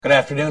Good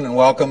afternoon and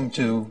welcome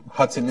to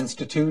Hudson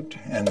Institute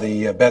and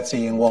the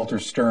Betsy and Walter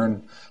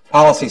Stern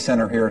Policy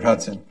Center here at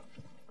Hudson.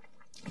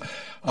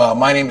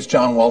 My name is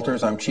John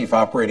Walters. I'm Chief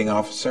Operating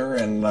Officer,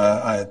 and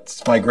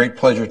it's my great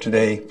pleasure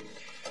today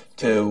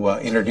to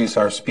introduce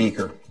our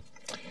speaker.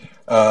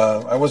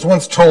 I was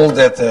once told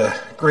that the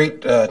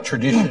great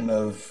tradition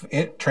of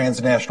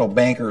transnational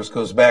bankers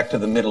goes back to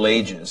the Middle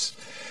Ages,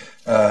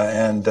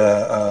 and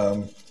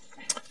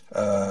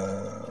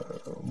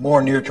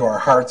more near to our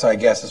hearts, I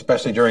guess,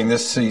 especially during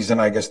this season.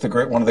 I guess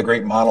one of the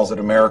great models that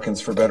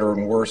Americans, for better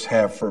and worse,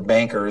 have for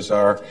bankers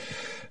are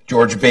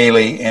George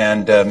Bailey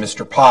and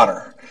Mr.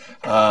 Potter.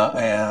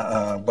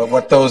 But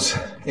what those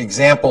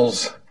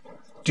examples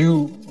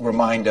do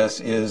remind us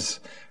is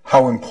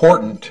how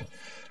important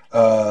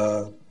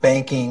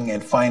banking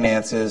and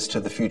finance is to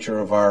the future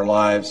of our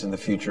lives and the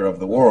future of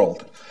the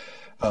world.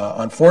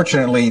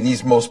 Unfortunately,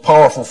 these most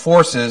powerful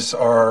forces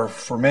are,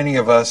 for many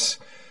of us,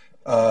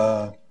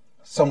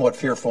 somewhat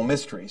fearful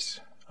mysteries.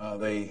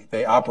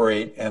 They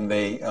operate and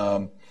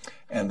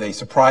they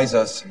surprise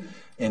us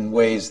in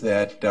ways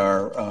that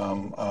are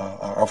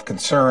of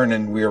concern,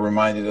 and we are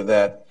reminded of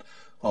that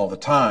all the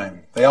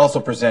time. They also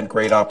present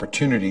great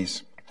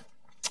opportunities,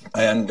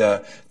 and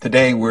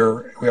today we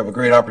have a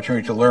great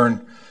opportunity to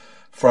learn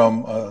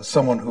from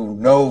someone who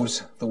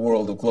knows the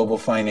world of global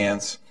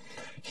finance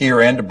here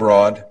and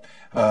abroad,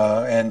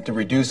 and to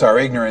reduce our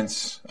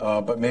ignorance,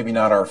 but maybe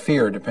not our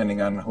fear,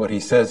 depending on what he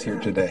says here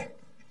today.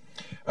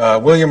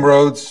 William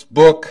Rhodes'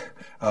 book,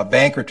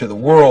 Banker to the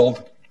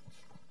World,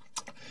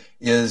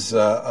 is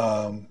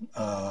a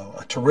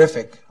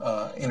terrific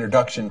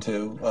introduction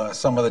to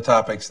some of the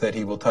topics that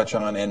he will touch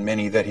on and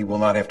many that he will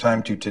not have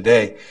time to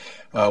today.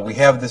 We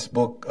have this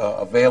book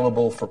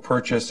available for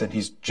purchase, and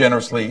he's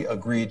generously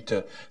agreed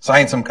to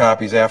sign some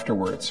copies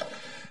afterwards.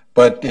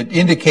 But it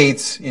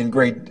indicates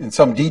in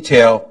some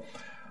detail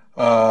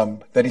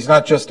that he's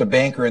not just a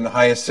banker in the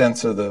highest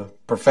sense of the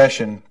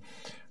profession,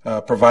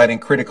 providing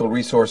critical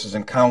resources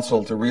and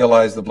counsel to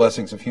realize the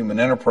blessings of human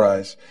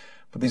enterprise,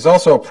 but he's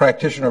also a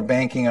practitioner of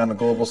banking on a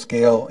global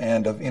scale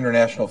and of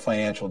international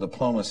financial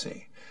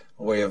diplomacy,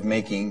 a way of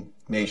making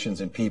nations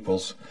and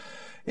peoples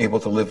able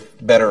to live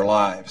better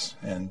lives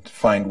and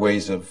find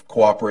ways of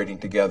cooperating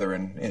together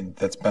and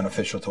that's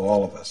beneficial to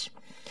all of us.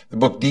 The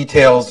book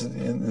details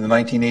in the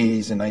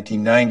 1980s and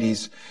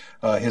 1990s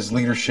his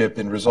leadership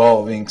in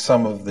resolving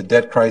some of the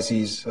debt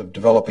crises of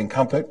developing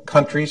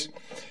countries,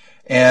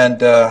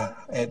 and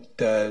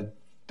it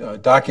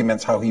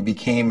documents how he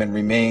became and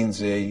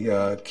remains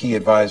a key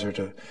advisor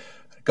to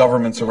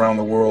governments around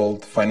the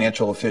world,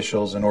 financial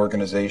officials, and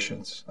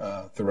organizations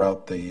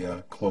throughout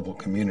the global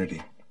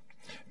community.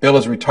 Bill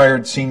is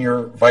retired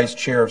senior vice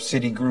chair of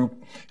Citigroup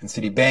and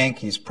Citibank.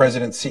 He's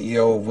president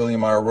CEO of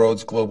William R.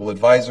 Rhodes Global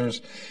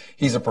Advisors.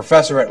 He's a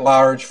professor at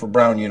large for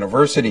Brown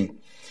University.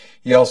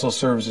 He also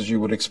serves, as you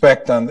would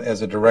expect,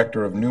 as a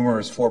director of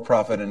numerous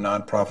for-profit and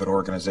non-profit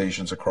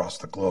organizations across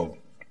the globe.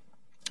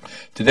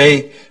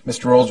 Today,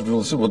 Mr. Rhodes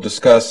will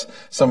discuss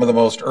some of the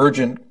most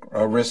urgent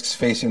risks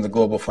facing the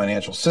global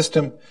financial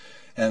system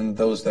and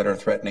those that are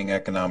threatening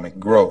economic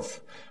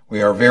growth.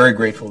 We are very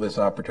grateful for this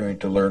opportunity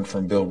to learn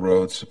from Bill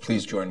Rhodes, so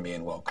please join me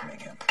in welcoming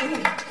him.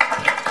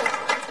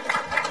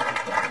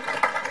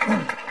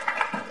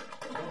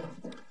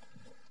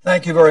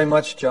 Thank you very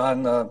much,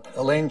 John.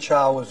 Elaine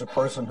Chao was the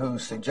person who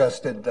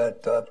suggested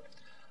that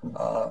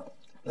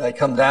I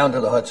come down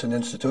to the Hudson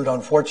Institute.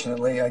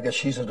 Unfortunately, I guess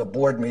she's at a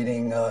board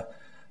meeting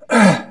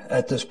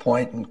at this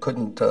point and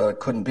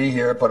couldn't be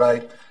here. But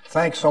I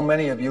thank so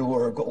many of you who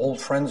are old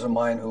friends of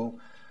mine who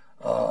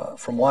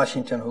from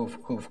Washington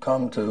who've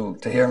come to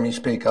hear me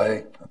speak.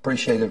 I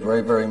appreciate it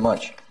very, very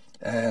much.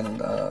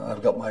 And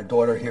I've got my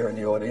daughter here in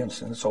the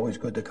audience, and it's always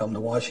good to come to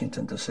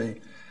Washington to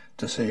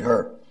see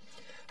her.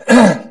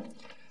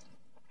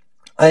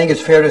 I think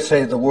it's fair to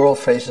say the world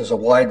faces a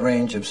wide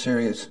range of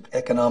serious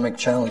economic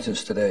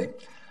challenges today.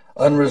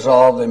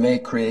 Unresolved, they may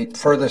create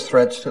further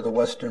threats to the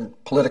Western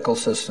political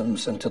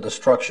systems and to the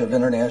structure of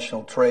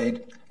international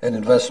trade and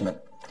investment.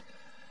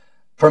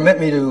 Permit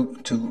me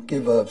to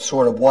give a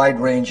sort of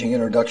wide-ranging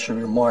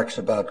introductory remarks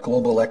about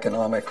global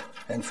economic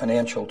and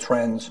financial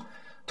trends,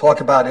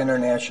 talk about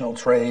international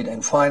trade,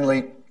 and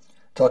finally,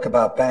 talk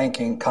about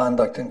banking,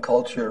 conduct, and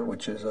culture,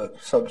 which is a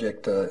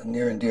subject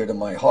near and dear to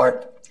my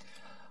heart.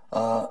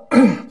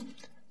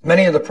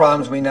 Many of the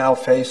problems we now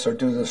face are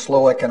due to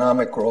slow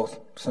economic growth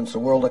since the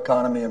world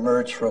economy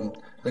emerged from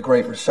the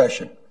Great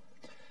Recession.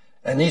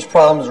 And these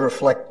problems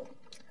reflect,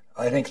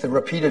 I think, the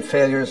repeated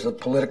failures of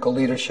political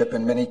leadership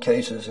in many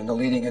cases in the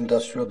leading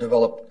industrial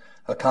developed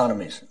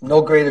economies.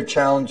 No greater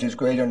challenge is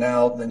greater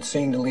now than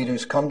seeing the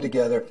leaders come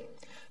together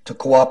to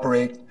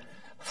cooperate,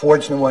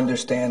 forge new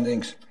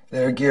understandings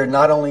that are geared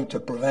not only to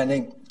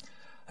preventing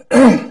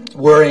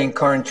worrying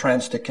current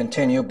trends to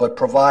continue, but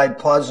provide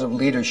positive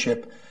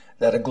leadership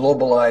that a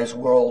globalized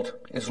world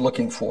is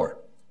looking for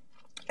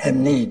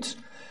and needs.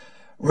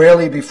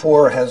 Rarely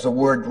before has the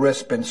word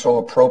risk been so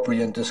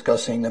appropriate in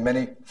discussing the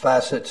many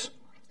facets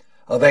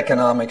of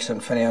economics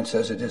and finance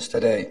as it is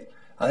today.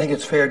 I think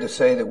it's fair to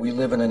say that we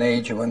live in an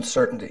age of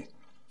uncertainty.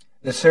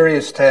 The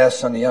serious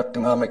tasks on the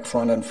economic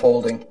front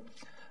unfolding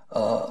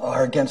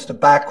are against a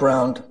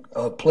background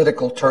of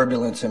political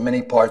turbulence in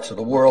many parts of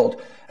the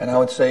world, and I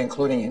would say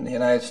including in the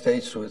United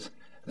States with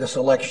this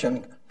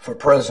election for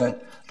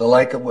president, the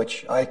like of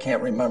which I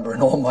can't remember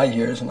in all my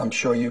years, and I'm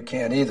sure you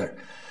can't either.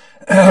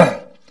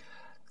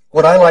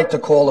 What I like to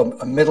call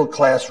a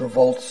middle-class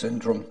revolt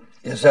syndrome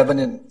is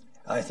evident,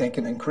 I think,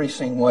 in an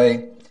increasing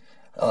way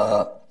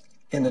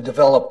in the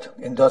developed,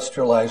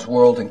 industrialized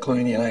world,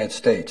 including the United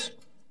States.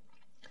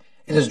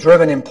 It is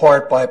driven in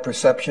part by a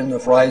perception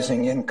of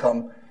rising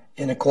income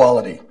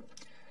inequality.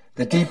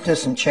 The deep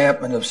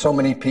disenchantment of so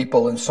many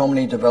people in so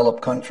many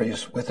developed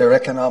countries with their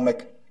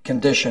economic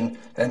condition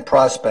and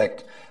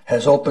prospect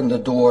has opened the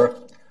door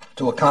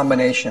to a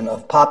combination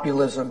of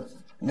populism,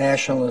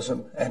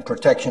 nationalism, and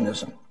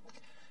protectionism.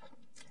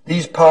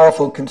 These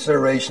powerful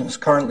considerations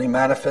currently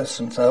manifest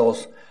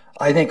themselves,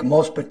 I think,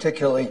 most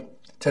particularly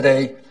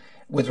today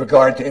with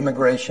regard to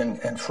immigration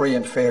and free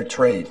and fair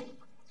trade.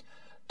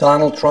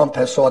 Donald Trump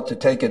has sought to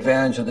take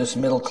advantage of this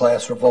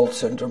middle-class revolt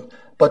syndrome,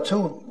 but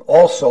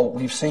also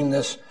we've seen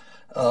this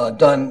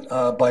done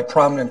by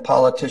prominent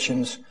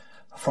politicians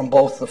from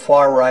both the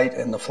far right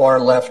and the far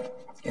left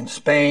in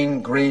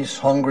Spain, Greece,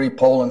 Hungary,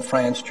 Poland,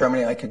 France,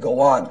 Germany. I could go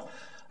on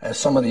as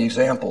some of the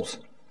examples.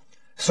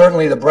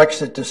 Certainly the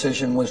Brexit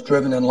decision was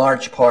driven in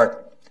large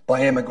part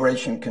by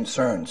immigration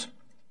concerns.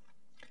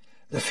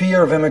 The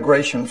fear of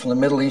immigration from the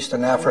Middle East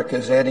and Africa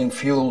is adding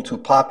fuel to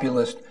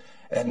populist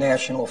and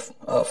national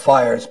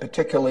fires,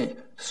 particularly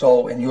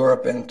so in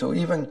Europe, and to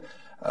even,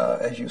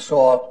 as you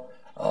saw,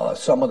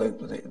 some of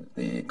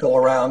the go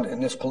around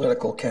in this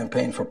political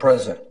campaign for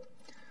president.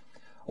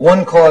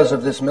 One cause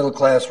of this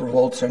middle-class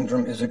revolt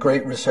syndrome is the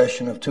Great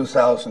Recession of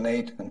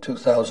 2008 and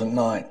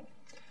 2009.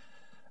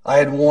 I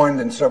had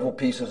warned in several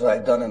pieces I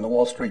had done in the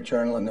Wall Street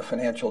Journal and the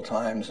Financial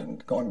Times,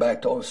 and going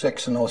back to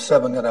 06 and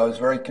 07, that I was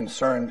very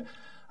concerned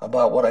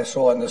about what I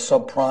saw in the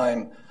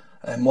subprime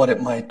and what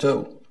it might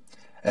do.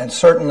 And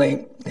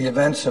certainly the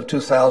events of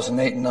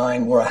 2008 and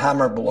 9 were a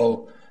hammer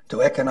blow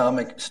to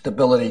economic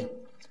stability,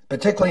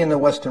 particularly in the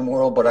Western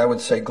world, but I would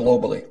say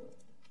globally.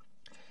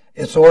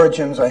 Its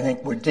origins, I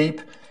think, were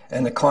deep,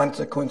 and the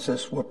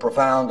consequences were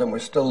profound, and we're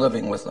still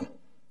living with them.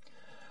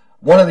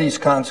 One of these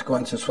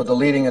consequences for the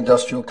leading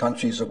industrial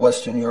countries of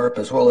Western Europe,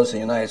 as well as the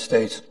United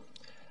States,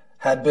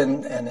 had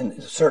been, and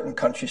in certain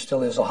countries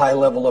still is, a high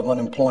level of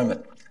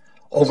unemployment.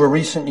 Over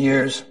recent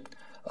years,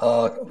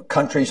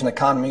 countries and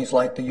economies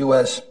like the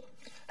U.S.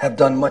 have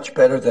done much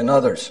better than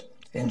others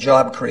in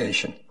job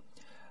creation.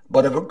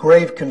 But of a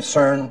grave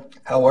concern,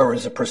 however,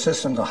 is the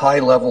persistent high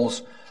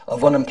levels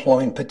of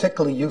unemployment,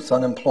 particularly youth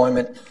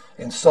unemployment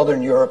in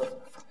Southern Europe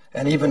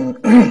and even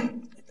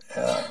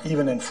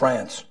in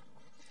France.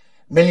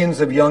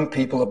 Millions of young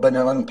people have been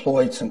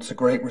unemployed since the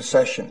Great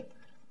Recession,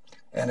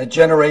 and a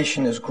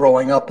generation is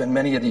growing up in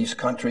many of these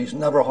countries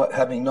never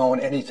having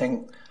known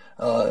anything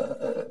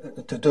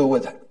to do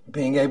with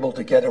being able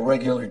to get a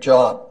regular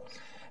job.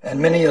 And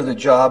many of the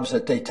jobs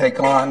that they take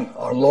on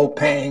are low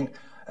paying,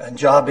 and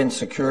job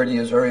insecurity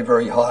is very,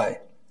 very high.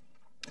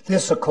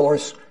 This, of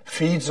course,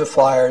 feeds the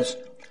fires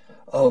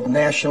of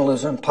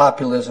nationalism,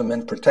 populism,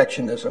 and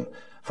protectionism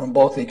from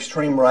both the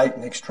extreme right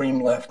and extreme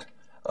left,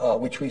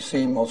 which we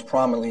see most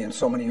prominently in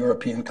so many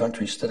European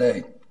countries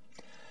today.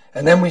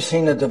 And then we've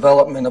seen the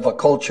development of a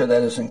culture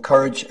that has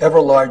encouraged ever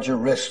larger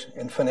risks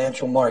in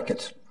financial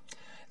markets.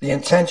 The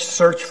intense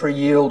search for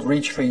yield,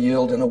 reach for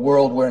yield in a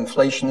world where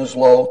inflation is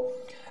low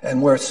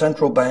and where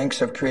central banks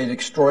have created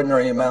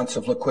extraordinary amounts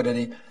of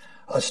liquidity,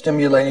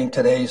 stimulating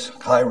today's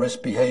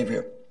high-risk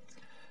behavior.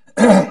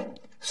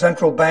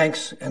 Central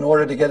banks, in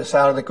order to get us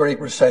out of the Great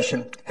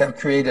Recession, have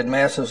created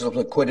masses of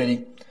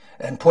liquidity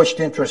and pushed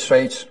interest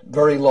rates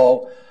very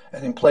low,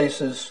 and in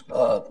places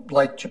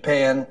like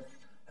Japan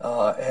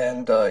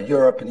and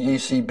Europe and the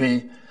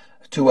ECB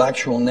to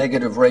actual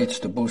negative rates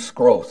to boost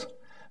growth.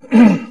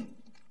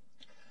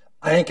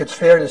 I think it's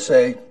fair to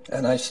say,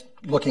 and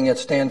looking at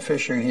Stan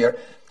Fisher here,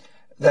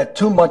 that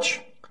too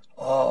much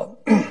of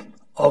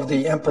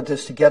the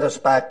impetus to get us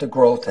back to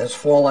growth has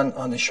fallen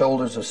on the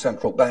shoulders of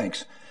central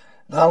banks,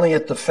 not only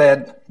at the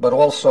Fed, but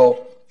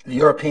also the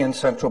European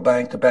Central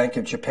Bank, the Bank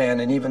of Japan,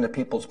 and even the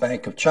People's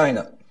Bank of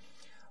China.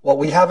 What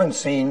we haven't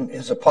seen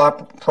is the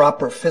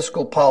proper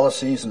fiscal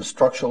policies and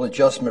structural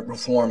adjustment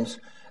reforms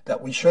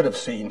that we should have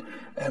seen,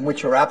 and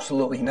which are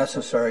absolutely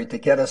necessary to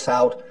get us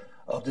out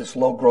of this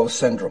low-growth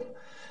syndrome.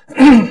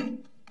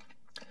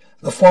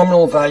 The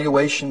formidable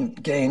valuation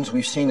gains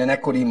we've seen in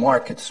equity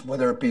markets,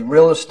 whether it be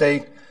real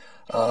estate,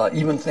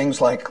 even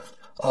things like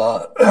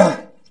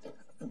the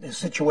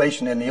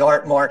situation in the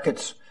art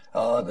markets,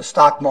 the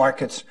stock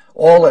markets,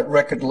 all at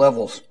record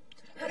levels.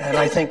 And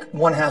I think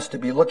one has to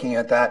be looking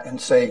at that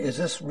and say, is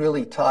this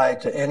really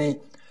tied to any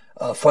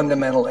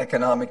fundamental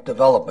economic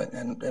development?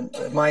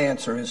 And my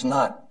answer is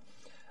not.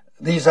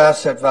 These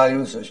asset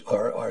values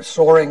are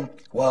soaring,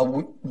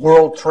 while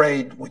world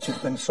trade, which has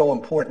been so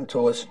important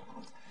to us,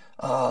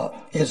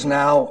 is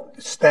now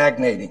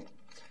stagnating.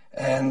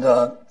 And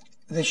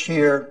this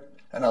year,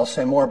 and I'll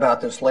say more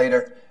about this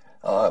later,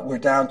 we're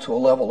down to a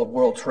level of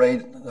world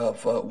trade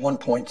of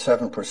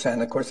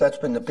 1.7%. Of course, that's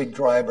been the big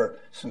driver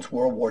since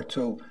World War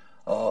II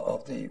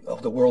of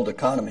the world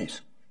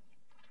economies.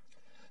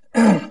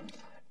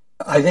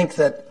 I think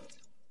that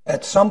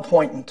at some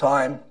point in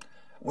time,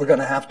 we're going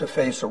to have to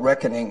face a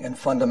reckoning and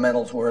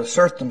fundamentals will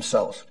assert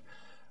themselves,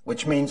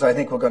 which means I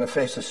think we're going to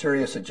face a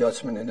serious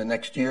adjustment in the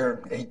next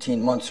year,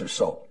 18 months or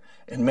so,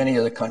 in many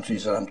of the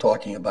countries that I'm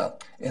talking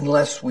about,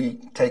 unless we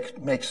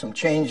make some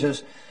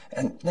changes,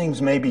 and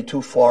things may be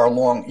too far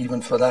along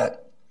even for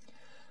that.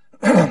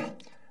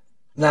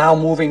 Now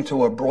moving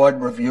to a broad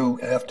review,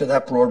 after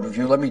that broad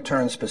review, let me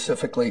turn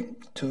specifically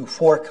to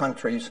 4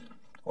 countries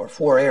or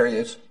 4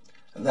 areas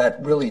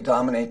that really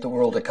dominate the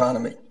world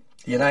economy: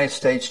 the United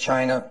States,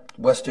 China,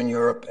 Western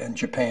Europe, and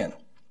Japan.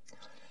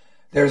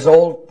 There's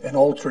an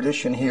old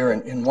tradition here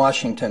in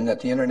Washington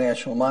that the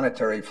International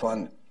Monetary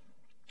Fund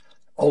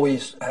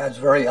always has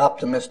very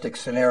optimistic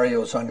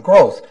scenarios on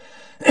growth.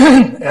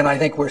 And I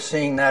think we're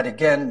seeing that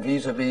again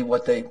vis-a-vis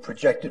what they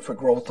projected for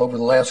growth over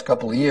the last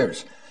couple of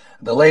years.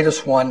 The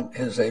latest one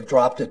is they've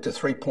dropped it to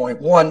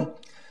 3.1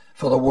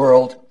 for the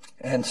world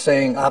and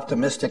saying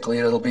optimistically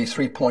it'll be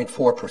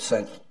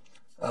 3.4%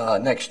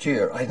 next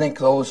year. I think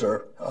those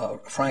are,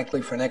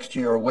 frankly, for next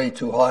year are way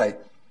too high.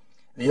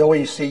 The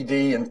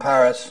OECD in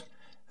Paris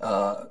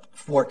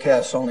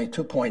forecasts only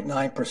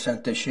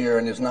 2.9% this year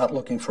and is not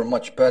looking for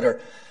much better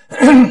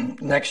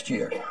next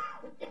year.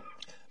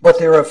 But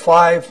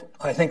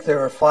I think there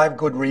are 5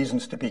 good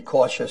reasons to be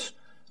cautious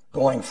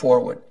going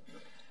forward.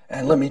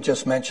 And let me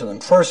just mention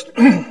them. First,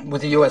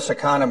 with the U.S.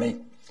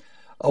 economy,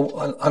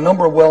 a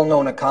number of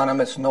well-known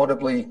economists,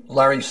 notably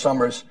Larry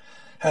Summers,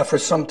 have for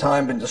some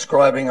time been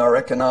describing our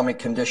economic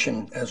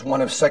condition as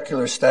one of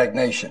secular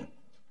stagnation.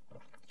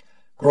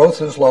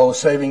 Growth is low,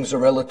 savings are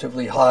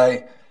relatively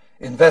high,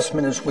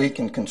 investment is weak,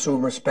 and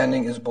consumer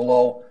spending is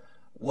below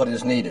what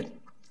is needed.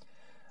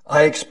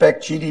 I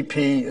expect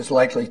GDP is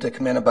likely to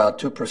come in about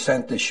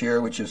 2% this year,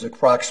 which is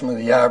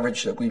approximately the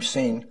average that we've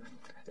seen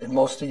in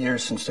most of the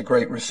years since the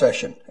Great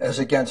Recession, as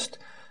against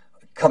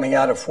coming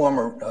out of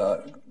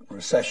former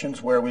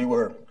recessions where we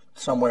were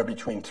somewhere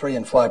between 3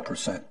 and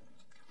 5%.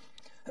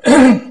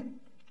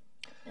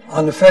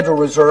 On the Federal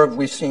Reserve,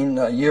 we've seen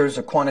years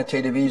of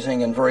quantitative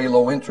easing and very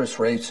low interest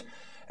rates.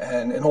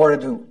 And in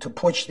order to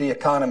push the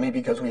economy,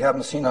 because we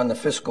haven't seen on the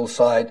fiscal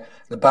side,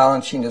 the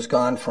balance sheet has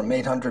gone from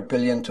 $800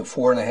 billion to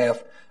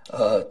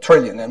 $4.5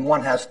 trillion. And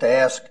one has to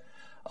ask,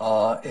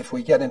 if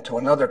we get into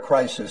another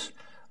crisis,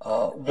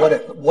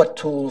 what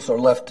tools are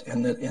left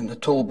in the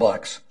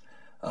toolbox?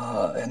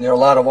 And there are a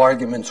lot of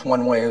arguments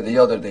one way or the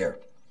other there.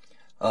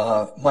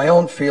 My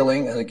own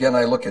feeling, and again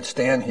I look at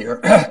Stan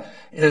here,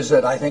 is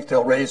that I think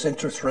they'll raise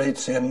interest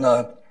rates in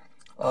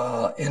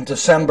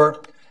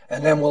December,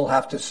 and then we'll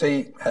have to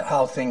see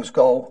how things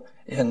go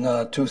in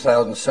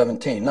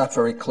 2017. Not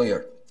very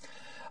clear.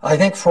 I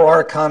think for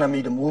our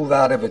economy to move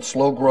out of its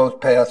low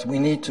growth path, we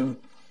need to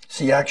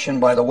see action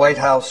by the White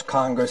House,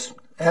 Congress,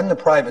 and the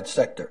private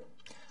sector,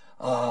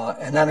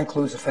 and that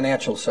includes the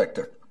financial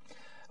sector.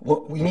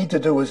 What we need to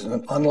do is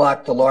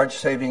unlock the large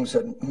savings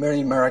that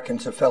many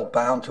Americans have felt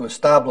bound to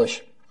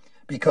establish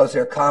because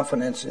their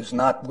confidence is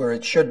not where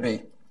it should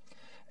be.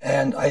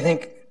 And I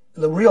think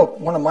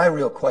one of my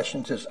real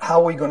questions is,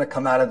 how are we going to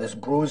come out of this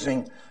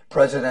bruising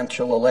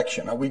presidential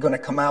election? Are we going to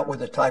come out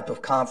with a type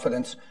of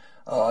confidence,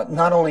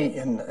 not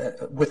only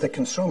with the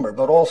consumer,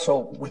 but also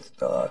with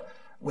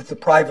the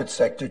private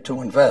sector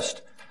to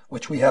invest,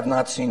 which we have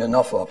not seen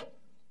enough of?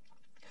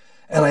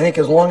 And I think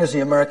as long as the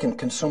American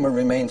consumer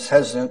remains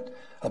hesitant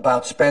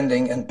about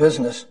spending, and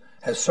business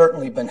has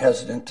certainly been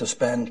hesitant to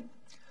spend,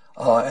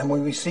 and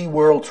when we see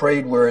world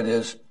trade where it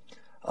is,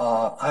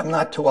 I'm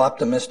not too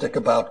optimistic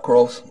about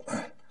growth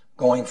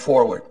going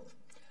forward.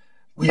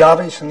 We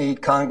obviously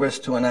need Congress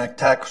to enact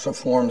tax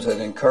reforms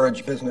that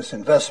encourage business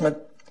investment,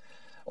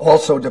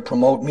 also to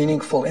promote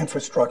meaningful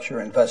infrastructure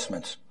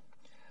investments.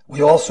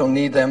 We also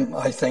need them,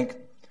 I think,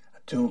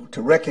 to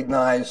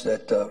recognize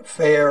that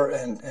fair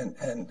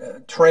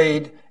and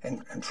trade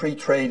and free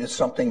trade is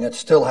something that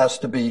still has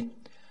to be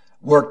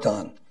worked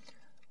on.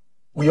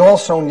 We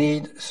also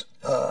need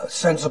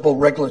sensible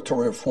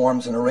regulatory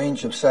reforms in a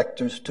range of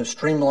sectors to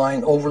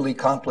streamline overly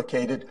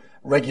complicated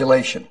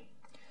regulation,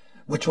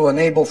 which will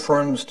enable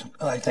firms,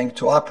 I think,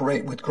 to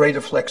operate with greater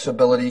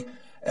flexibility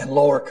and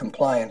lower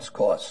compliance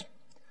costs.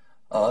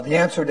 The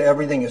answer to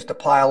everything is to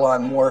pile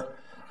on more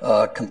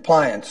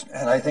compliance,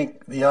 and I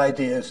think the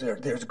idea is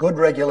there's good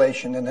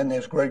regulation, and then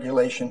there's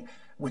regulation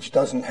which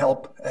doesn't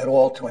help at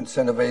all to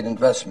incentivize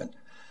investment.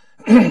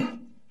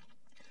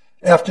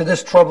 After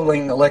this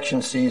troubling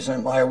election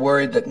season, I am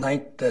worried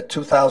that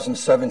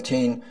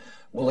 2017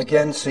 will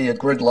again see a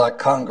gridlock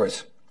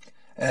Congress,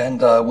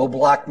 and will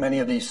block many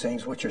of these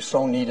things which are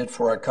so needed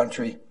for our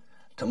country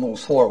to move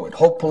forward.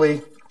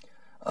 Hopefully,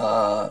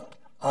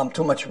 I'm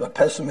too much of a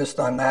pessimist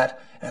on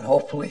that, and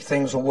hopefully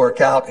things will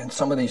work out, and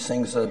some of these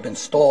things that have been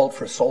stalled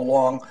for so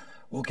long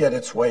will get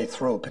its way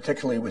through,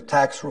 particularly with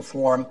tax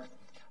reform,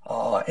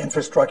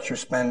 infrastructure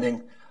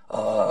spending,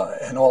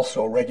 and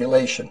also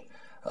regulation.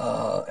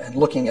 and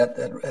looking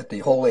at the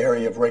whole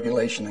area of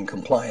regulation and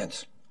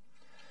compliance.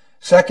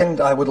 Second,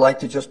 I would like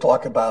to just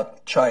talk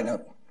about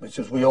China, which,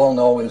 as we all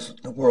know, is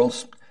the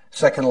world's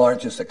second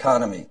largest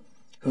economy,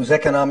 whose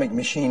economic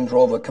machine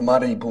drove a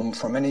commodity boom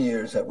for many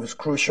years that was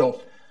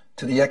crucial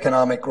to the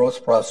economic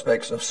growth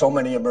prospects of so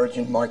many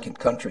emerging market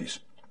countries.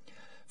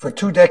 For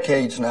 2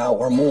 decades now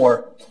or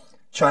more,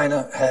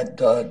 China had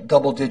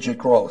double-digit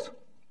growth.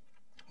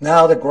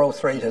 Now the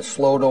growth rate has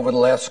slowed over the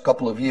last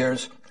couple of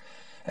years,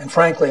 and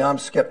frankly, I'm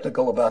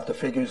skeptical about the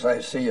figures I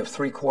see of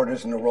 3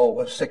 quarters in a row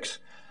of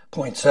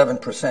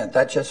 6.7%.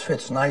 That just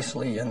fits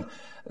nicely in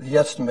the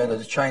estimate of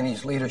the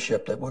Chinese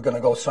leadership that we're going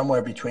to go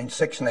somewhere between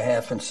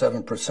 6.5% and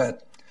 7%.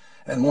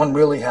 And one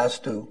really has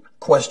to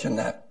question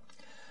that.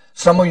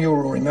 Some of you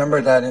will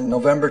remember that in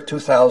November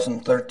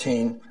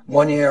 2013,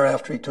 1 year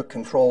after he took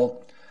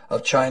control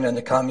of China and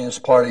the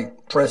Communist Party,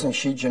 President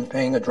Xi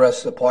Jinping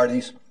addressed the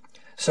party's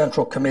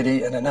Central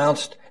Committee and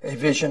announced a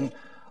vision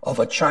of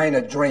a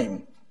China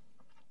dream,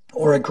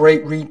 or a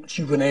great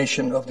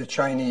rejuvenation of the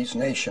Chinese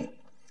nation.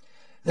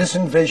 This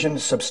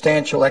envisioned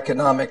substantial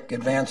economic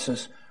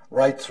advances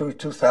right through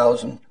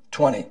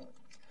 2020,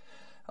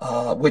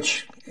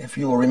 which, if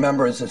you will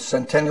remember, is the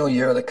centennial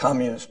year of the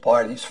Communist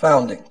Party's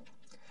founding.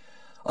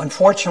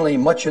 Unfortunately,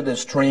 much of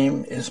this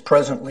dream is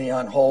presently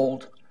on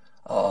hold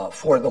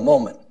for the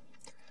moment.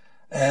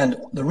 And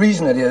the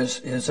reason it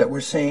is that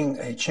we're seeing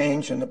a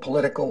change in the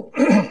political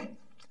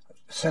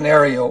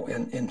scenario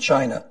in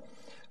China,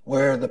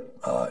 where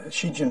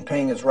Xi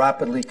Jinping is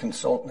rapidly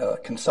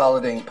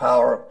consolidating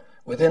power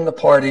within the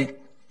party.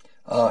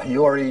 He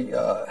already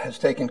has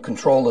taken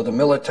control of the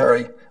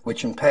military,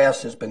 which in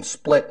past has been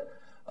split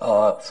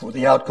for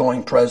the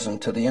outgoing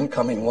president to the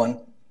incoming one.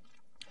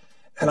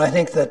 And I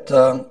think that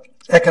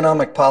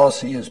economic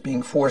policy is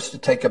being forced to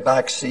take a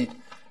backseat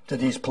to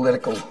these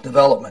political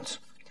developments.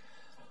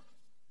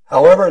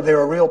 However, there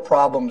are real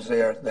problems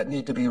there that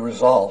need to be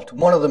resolved.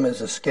 One of them is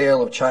the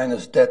scale of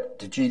China's debt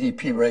to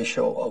GDP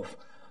ratio of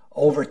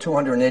over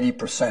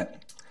 280%.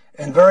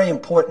 And very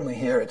importantly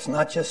here, it's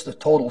not just the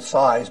total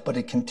size, but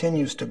it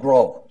continues to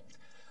grow.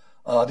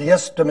 The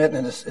estimate,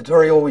 and it's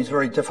always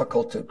very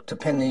difficult to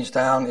pin these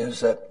down, is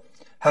that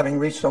having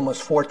reached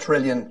almost $4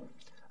 trillion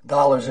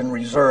in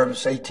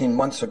reserves 18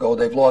 months ago,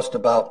 they've lost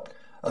about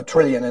 $1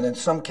 trillion. And in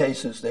some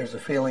cases, there's a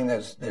feeling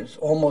there's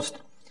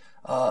almost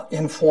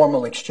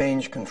informal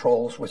exchange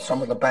controls with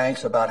some of the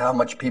banks about how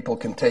much people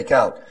can take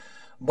out.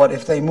 But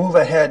if they move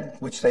ahead,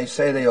 which they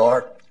say they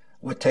are,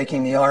 with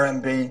taking the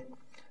RMB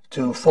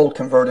to full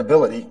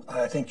convertibility,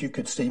 I think you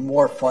could see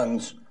more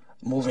funds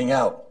moving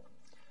out.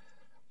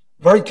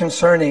 Very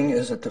concerning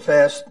is that the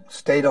vast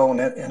state-owned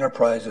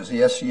enterprises,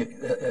 the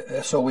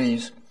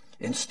SOEs,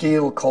 in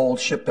steel, coal,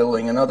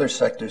 shipbuilding, and other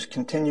sectors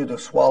continue to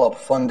swallow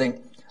funding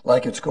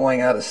like it's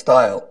going out of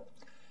style.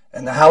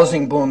 And the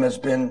housing boom has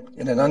been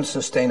in an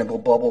unsustainable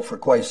bubble for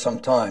quite some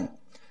time.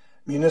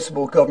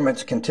 Municipal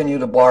governments continue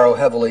to borrow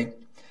heavily,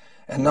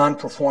 and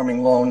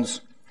non-performing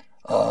loans,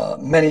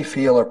 many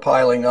feel, are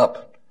piling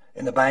up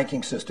in the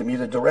banking system,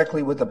 either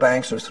directly with the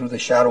banks or through the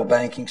shadow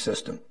banking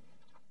system.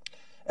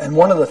 And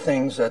one of the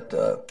things that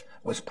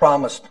was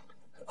promised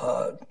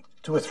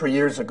 2 or 3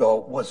 years ago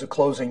was the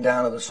closing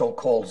down of the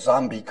so-called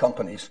zombie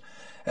companies.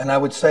 And I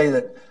would say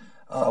that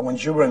when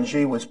Zhu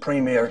Rongji was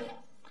premier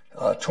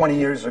 20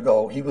 years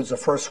ago, he was the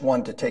first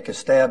one to take a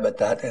stab at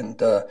that.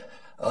 And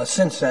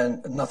since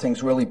then,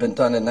 nothing's really been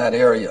done in that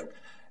area.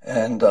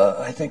 And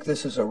I think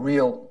this is a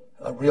real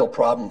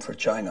problem for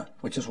China,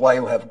 which is why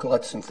you have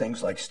gluts in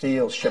things like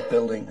steel,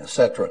 shipbuilding,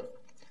 etc.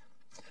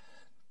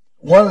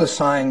 One of the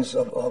signs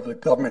of the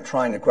government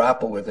trying to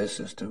grapple with this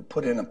is to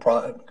put in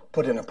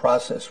a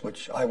process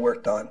which I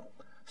worked on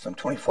some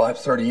 25,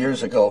 30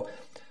 years ago,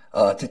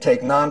 to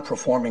take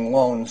non-performing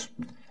loans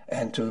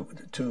and to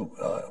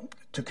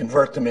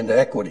convert them into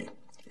equity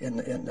in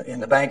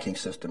the banking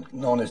system,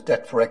 known as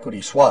debt for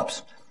equity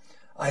swaps.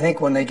 I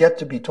think when they get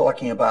to be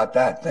talking about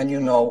that, then you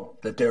know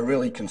that they're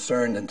really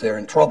concerned and they're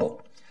in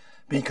trouble.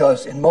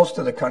 Because in most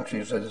of the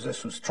countries as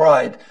this was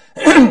tried,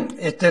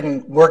 it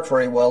didn't work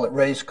very well. It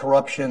raised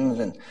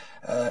corruption,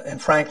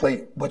 and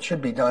frankly, what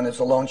should be done is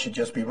the loan should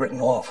just be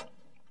written off.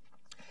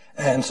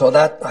 And so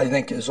that, I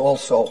think, is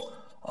also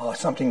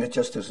something that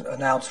just is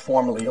announced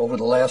formally over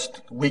the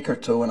last week or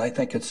two, and I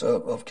think it's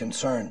of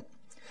concern.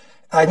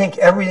 I think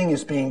everything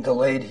is being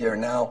delayed here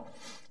now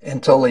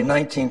until the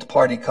 19th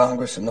Party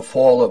Congress in the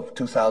fall of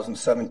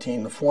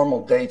 2017. The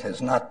formal date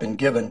has not been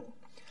given,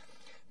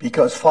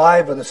 because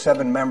 5 of the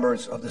 7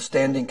 members of the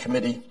Standing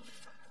Committee,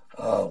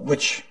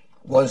 which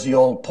was the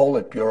old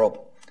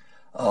Politburo,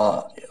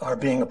 are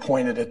being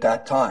appointed at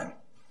that time.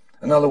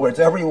 In other words,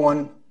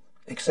 everyone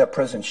except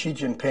President Xi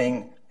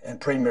Jinping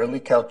and Premier Li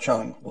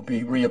Keqiang will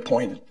be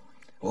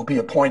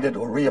appointed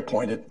or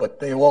reappointed, but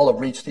they all have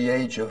reached the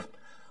age of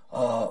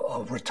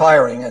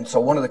retiring. And so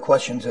one of the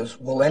questions is,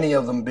 will any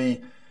of them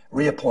be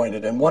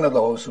reappointed? And one of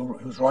those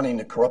who's running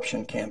the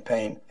corruption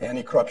campaign,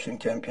 anti-corruption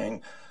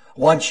campaign,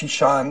 Wang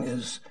Qishan,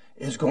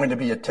 is going to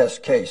be a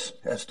test case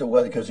as to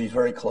whether, because he's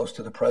very close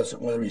to the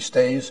president, whether he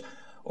stays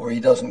or he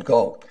doesn't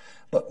go.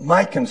 But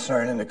my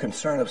concern, and the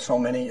concern of so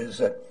many, is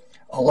that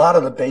a lot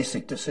of the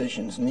basic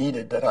decisions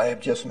needed that I have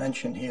just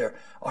mentioned here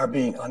are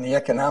being, on the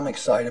economic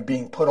side, are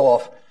being put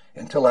off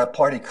until that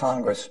party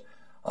Congress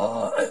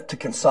to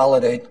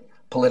consolidate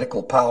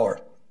political power.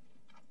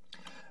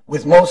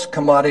 With most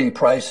commodity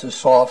prices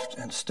soft,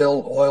 and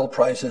still oil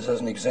prices as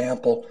an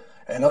example,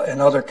 and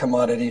other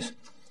commodities,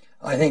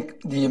 I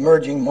think the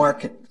emerging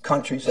market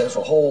countries as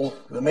a whole,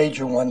 the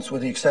major ones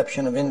with the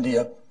exception of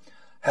India,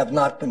 have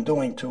not been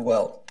doing too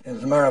well.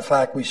 As a matter of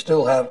fact, we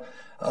still have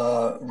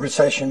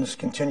recessions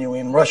continuing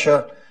in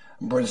Russia,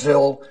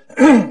 Brazil,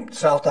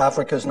 South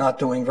Africa is not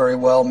doing very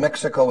well.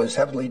 Mexico is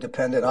heavily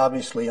dependent,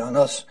 obviously, on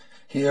us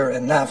here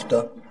and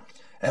NAFTA.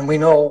 And we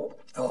know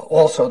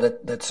also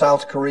that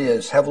South Korea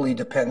is heavily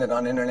dependent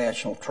on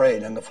international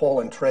trade, and the fall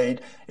in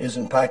trade is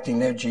impacting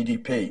their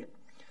GDP.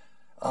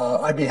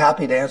 I'd be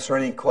happy to answer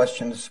any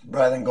questions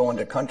rather than go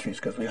into countries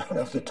because we don't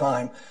have the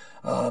time,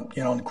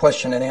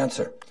 question and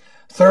answer.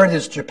 Third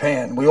is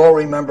Japan. We all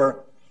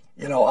remember,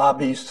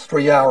 Abe's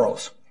 3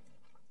 arrows.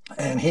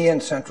 And he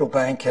and central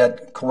bank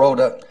head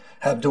Kuroda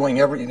have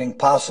doing everything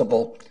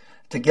possible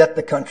to get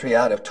the country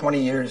out of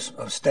 20 years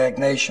of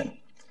stagnation.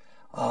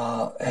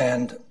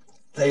 And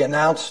they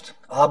announced,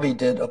 Abe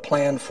did, a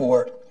plan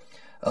for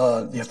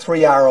the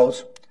 3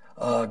 arrows,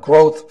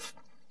 growth,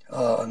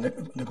 on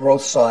the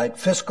growth side,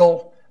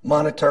 fiscal,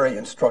 monetary,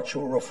 and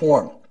structural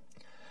reform.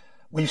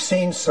 We've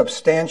seen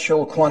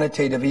substantial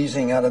quantitative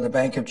easing out of the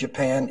Bank of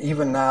Japan,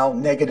 even now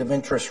negative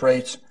interest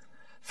rates,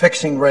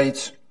 fixing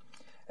rates,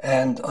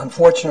 and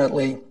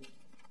unfortunately,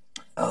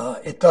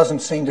 it doesn't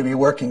seem to be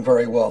working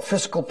very well.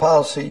 Fiscal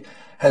policy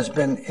has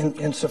been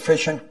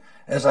insufficient.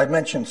 As I've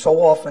mentioned,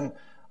 so often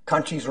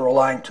countries are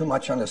relying too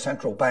much on the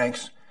central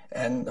banks,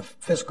 and the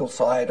fiscal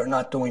side are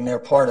not doing their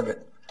part of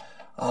it.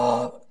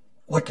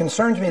 What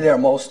concerns me there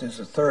most is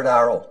the third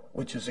arrow,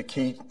 which is a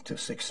key to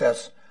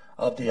success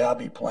of the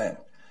Abe plan,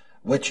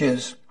 which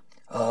is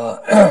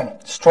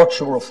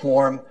structural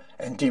reform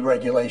and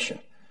deregulation.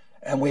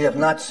 And we have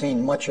not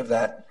seen much of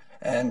that.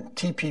 And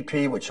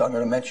TPP, which I'm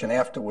going to mention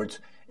afterwards,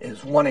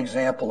 is one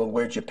example of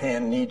where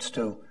Japan needs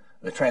to,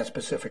 the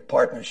Trans-Pacific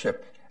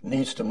Partnership,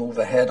 needs to move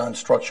ahead on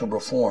structural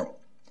reform.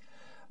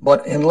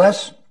 But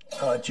unless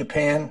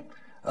Japan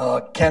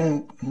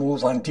can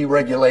move on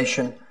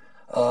deregulation,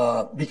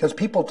 because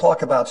people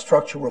talk about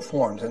structural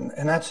reforms,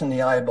 and that's in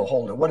the eye of the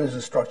beholder. What is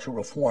a structural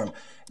reform?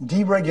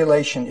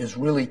 Deregulation is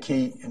really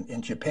key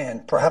in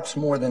Japan, perhaps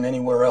more than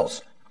anywhere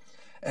else.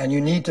 And you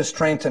need to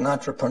strengthen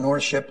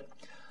entrepreneurship.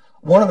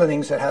 One of the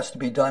things that has to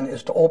be done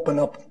is to open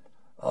up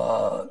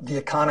the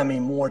economy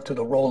more to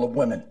the role of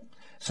women.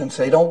 Since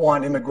they don't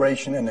want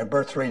immigration and their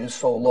birth rate is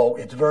so low,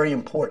 it's very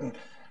important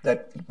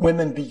that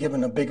women be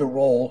given a bigger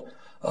role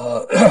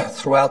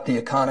throughout the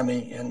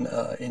economy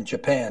in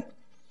Japan.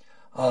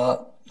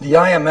 The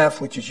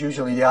IMF, which is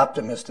usually the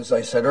optimist, as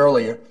I said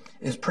earlier,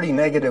 is pretty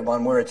negative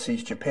on where it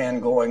sees Japan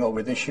going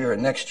over this year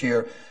and next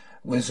year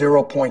with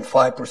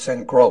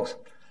 0.5% growth.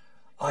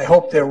 I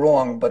hope they're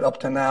wrong, but up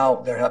to now,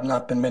 there have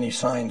not been many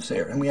signs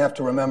there. And we have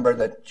to remember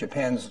that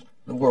Japan's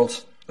the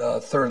world's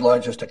third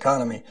largest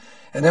economy.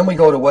 And then we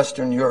go to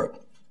Western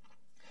Europe.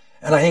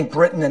 And I think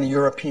Britain and the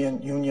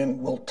European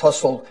Union will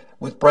tussle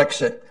with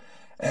Brexit.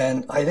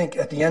 And I think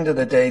at the end of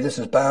the day, this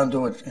is bound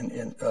to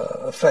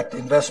affect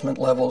investment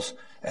levels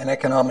and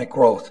economic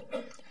growth.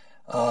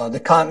 The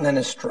continent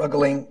is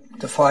struggling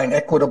to find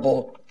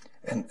equitable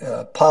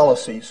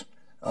policies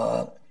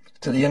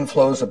to the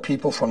inflows of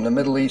people from the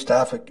Middle East,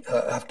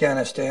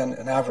 Afghanistan,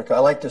 and Africa. I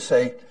like to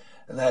say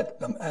that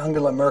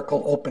Angela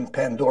Merkel opened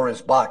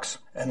Pandora's box,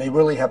 and they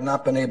really have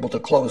not been able to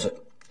close it.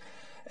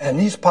 And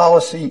these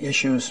policy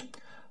issues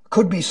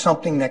could be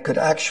something that could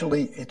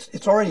actually,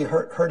 it's already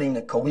hurting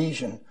the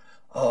cohesion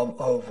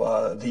of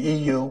the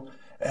EU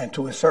and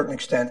to a certain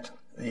extent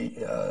the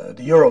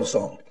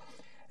Eurozone.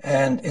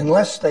 And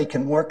unless they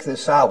can work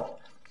this out,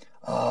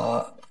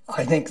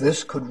 I think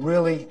this could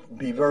really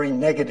be very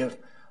negative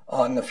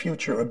on the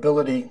future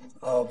ability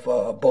of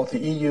both the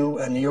EU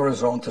and the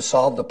Eurozone to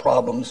solve the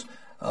problems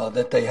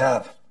that they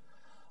have.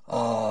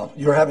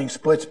 You're having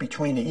splits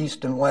between the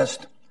East and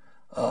West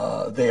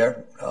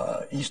there,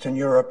 Eastern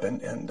Europe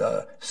and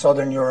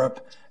Southern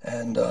Europe,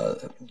 and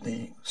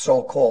the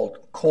so-called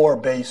core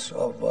base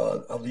of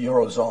the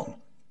Eurozone.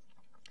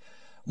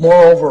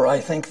 Moreover, I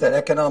think that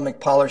economic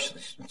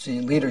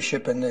policy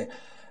leadership in the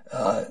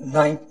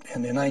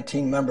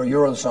 19-member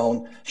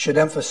Eurozone should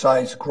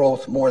emphasize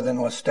growth more than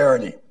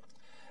austerity.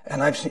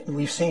 And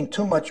we've seen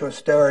too much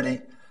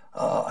austerity,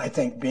 I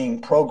think, being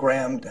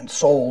programmed and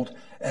sold,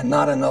 and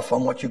not enough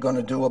on what you're going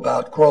to do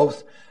about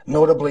growth,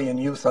 notably in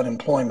youth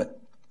unemployment.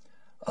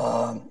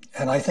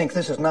 And I think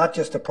this is not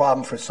just a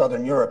problem for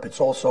Southern Europe; it's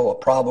also a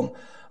problem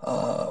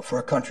for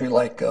a country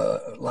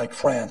like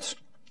France.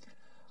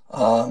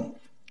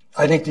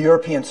 I think the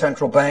European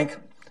Central Bank,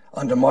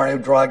 under Mario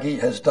Draghi,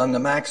 has done the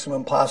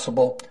maximum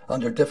possible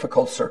under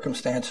difficult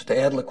circumstances to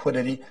add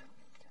liquidity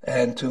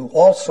and to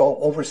also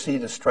oversee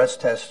the stress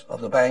tests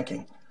of the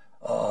banking,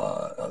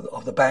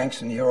 of the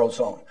banks in the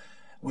Eurozone.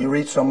 We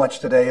read so much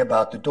today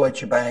about the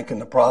Deutsche Bank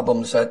and the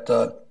problems that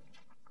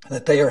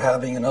they are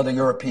having in other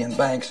European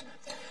banks.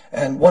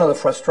 And one of the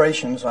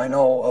frustrations I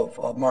know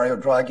of Mario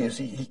Draghi is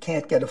he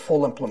can't get a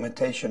full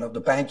implementation of the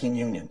banking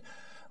union,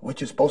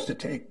 which is supposed to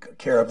take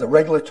care of the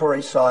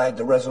regulatory side,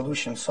 the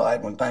resolution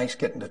side when banks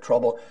get into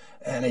trouble,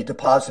 and a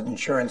deposit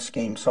insurance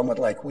scheme, somewhat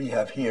like we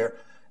have here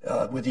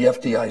with the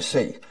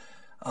FDIC.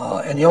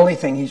 And the only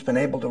thing he's been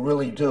able to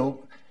really do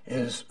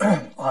is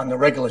on the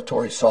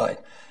regulatory side.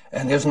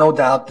 And there's no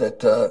doubt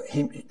that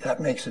that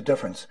makes a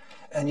difference.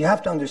 And you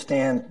have to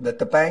understand that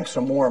the banks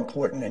are more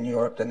important in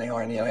Europe than they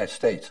are in the United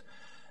States.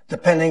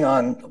 Depending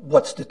on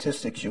what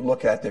statistics you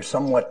look at,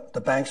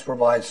 the banks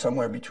provide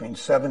somewhere between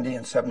 70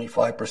 and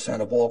 75%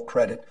 of all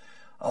credit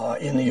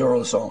in the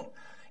Eurozone.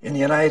 In the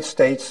United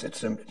States,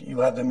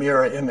 you have the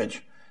mirror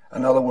image.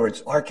 In other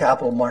words, our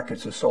capital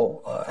markets are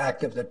so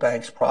active that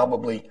banks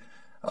probably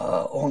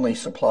only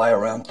supply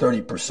around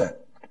 30%.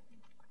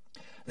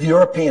 The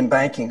European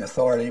Banking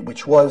Authority,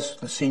 which was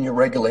the senior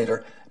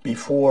regulator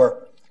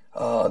before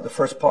the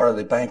first part of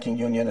the banking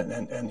union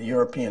and the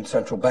European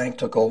Central Bank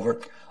took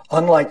over,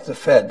 unlike the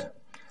Fed,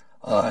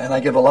 and I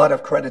give a lot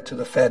of credit to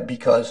the Fed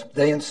because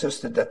they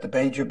insisted that the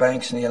major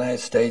banks in the United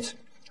States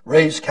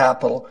raise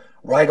capital,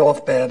 write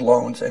off bad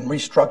loans, and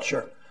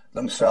restructure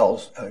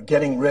themselves,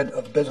 getting rid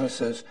of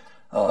businesses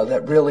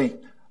that really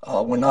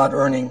were not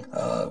earning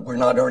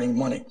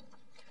money.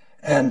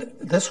 And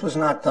this was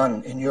not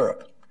done in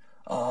Europe.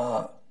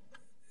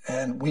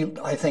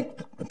 I think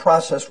the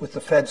process with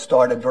the Fed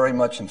started very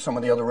much in some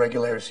of the other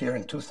regulators here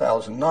in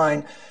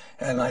 2009,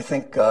 and I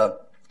think the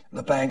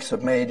banks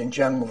have made, in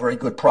general, very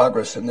good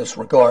progress in this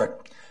regard.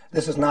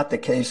 This is not the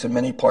case in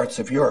many parts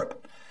of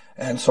Europe.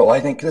 And so I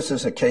think this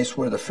is a case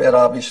where the Fed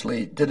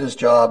obviously did its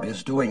job,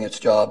 is doing its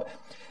job.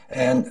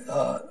 And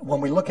when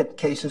we look at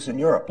cases in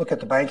Europe, look at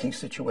the banking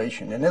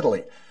situation in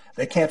Italy.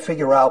 They can't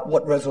figure out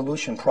what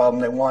resolution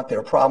problem they want. There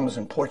are problems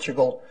in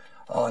Portugal,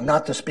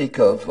 not to speak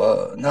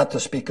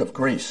of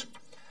Greece.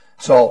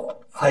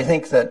 So I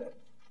think that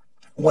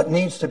what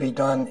needs to be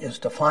done is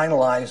to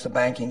finalize the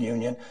banking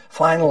union,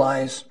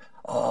 finalize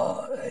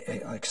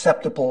an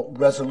acceptable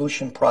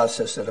resolution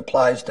process that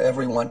applies to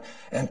everyone,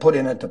 and put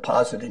in a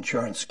deposit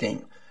insurance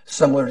scheme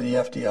similar to the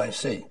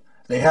FDIC.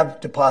 They have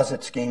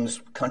deposit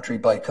schemes country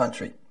by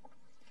country.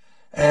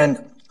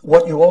 And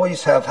what you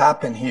always have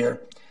happen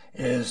here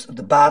is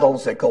the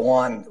battles that go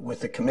on with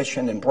the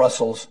Commission in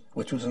Brussels,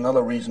 which was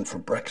another reason for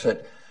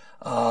Brexit.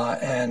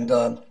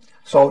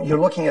 So you're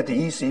looking at the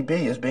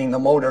ECB as being the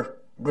motor,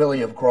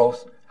 really, of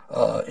growth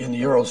in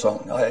the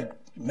Eurozone. I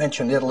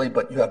mentioned Italy,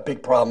 but you have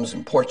big problems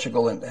in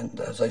Portugal and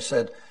as I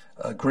said,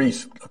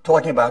 Greece.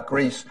 Talking about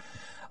Greece,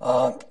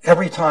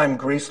 every time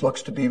Greece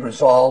looks to be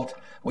resolved,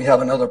 we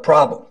have another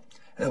problem.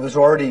 There was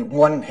already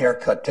one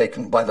haircut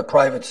taken by the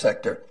private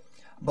sector,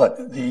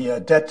 but the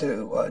debt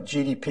to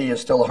GDP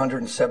is still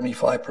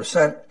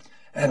 175%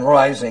 and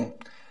rising.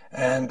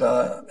 And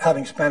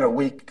having spent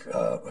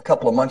a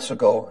couple of months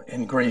ago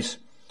in Greece,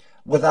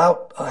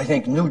 without, I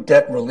think, new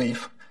debt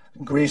relief,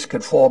 Greece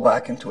could fall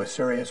back into a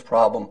serious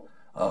problem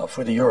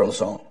for the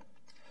Eurozone.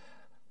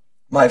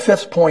 My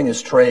fifth point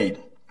is trade.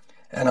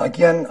 And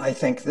again, I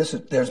think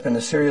there's been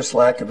a serious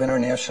lack of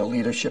international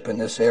leadership in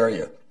this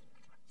area.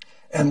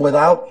 And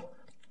without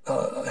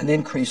an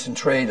increase in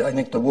trade, I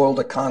think the world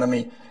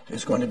economy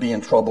is going to be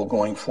in trouble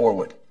going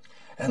forward.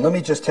 And let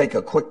me just take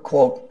a quick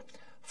quote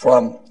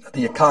from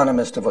The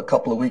Economist of a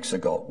couple of weeks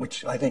ago,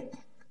 which I think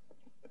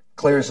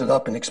clears it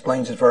up and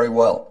explains it very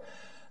well.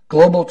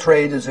 Global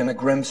trade is in a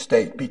grim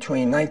state.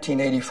 Between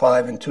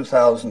 1985 and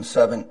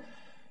 2007,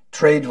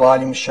 trade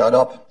volume shot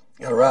up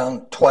at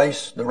around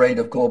twice the rate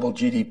of global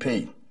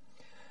GDP.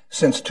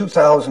 Since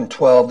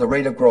 2012, the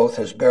rate of growth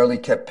has barely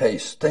kept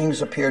pace.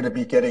 Things appear to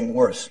be getting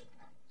worse.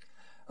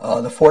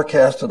 The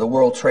forecast of the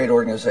World Trade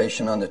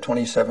Organization on the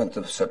 27th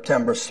of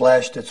September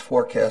slashed its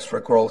forecast for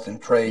growth in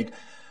trade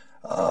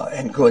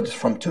and goods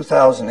from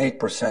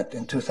 2,008%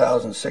 in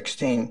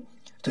 2016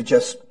 to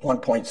just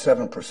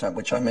 1.7%,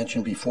 which I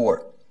mentioned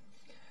before.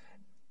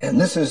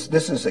 And this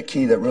is a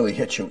key that really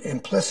hits you,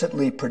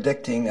 implicitly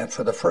predicting that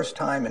for the first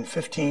time in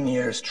 15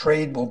 years,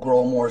 trade will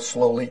grow more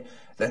slowly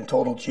than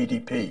total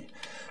GDP.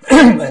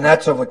 And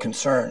that's of a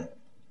concern.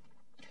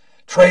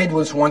 Trade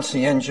was once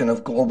the engine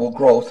of global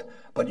growth,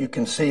 but you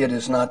can see it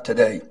is not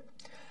today.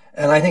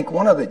 And I think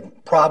one of the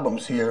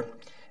problems here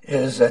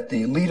is that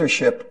the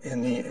leadership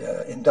in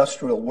the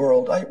industrial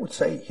world, I would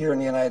say here in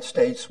the United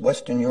States,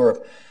 Western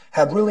Europe,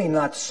 have really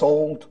not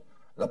sold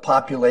the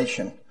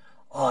population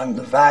on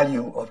the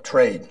value of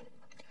trade.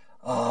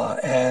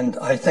 And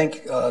I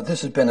think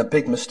this has been a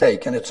big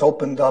mistake, and it's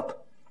opened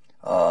up,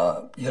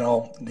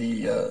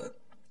 the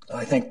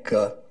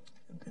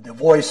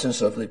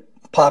voices of the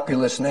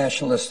populist,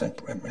 nationalists,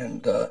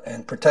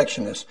 and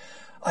protectionists.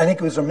 I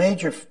think it was a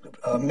major,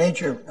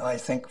 I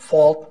think,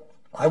 fault.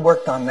 I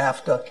worked on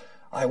NAFTA.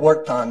 I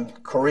worked on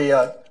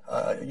Korea.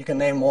 You can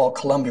name all,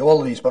 Colombia,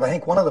 all of these. But I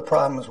think one of the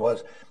problems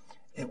was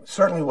it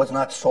certainly was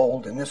not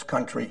sold in this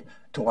country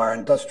to our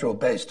industrial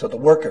base, to the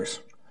workers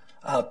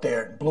out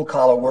there,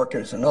 blue-collar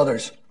workers and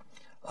others,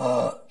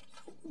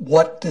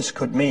 what this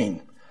could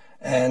mean.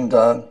 And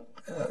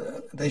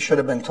they should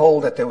have been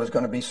told that there was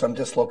going to be some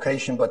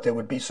dislocation, but there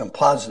would be some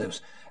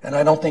positives. And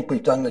I don't think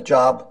we've done the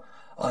job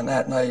on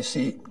that. And I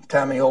see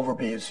Tammy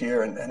Overby is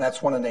here, and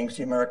that's one of the things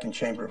the American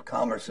Chamber of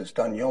Commerce has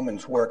done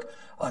yeoman's work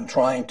on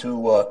trying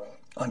to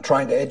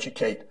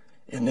educate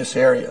in this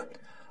area.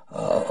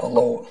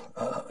 Although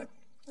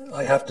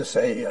I have to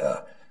say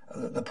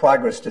the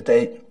progress to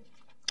date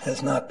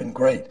has not been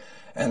great.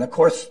 And of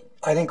course,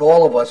 I think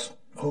all of us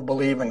who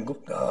believe in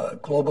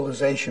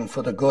globalization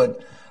for the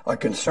good are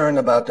concerned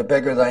about the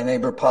beggar thy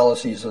neighbor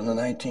policies of the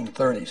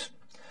 1930s.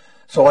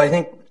 So I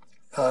think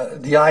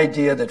the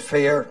idea that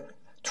fair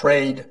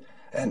trade,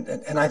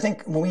 and I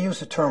think when we use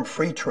the term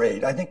free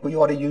trade, I think we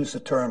ought to use the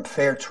term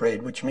fair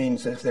trade, which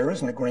means that if there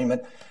is an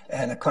agreement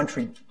and a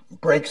country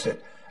breaks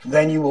it,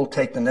 then you will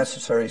take the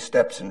necessary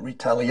steps in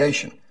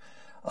retaliation.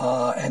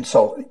 And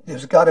so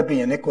there's got to be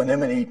an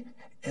equanimity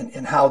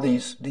in how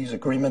these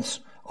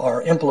agreements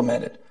are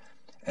implemented.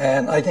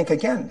 And I think,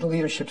 again, the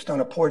leadership's done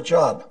a poor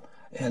job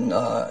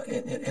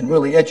in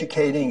really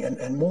educating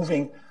and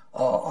moving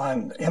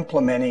on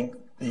implementing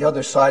the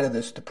other side of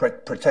this to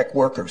protect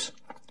workers.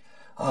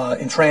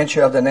 In France,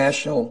 you have the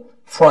National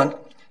Front.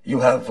 You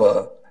have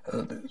the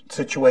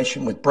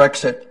situation with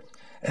Brexit.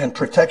 And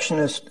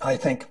protectionist, I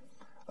think,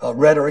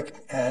 rhetoric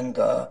and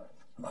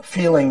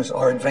feelings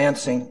are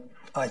advancing,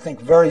 I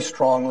think, very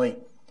strongly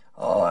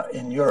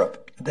in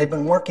Europe. They've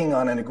been working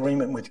on an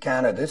agreement with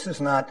Canada. This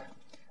is not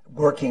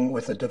working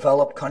with a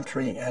developed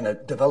country and a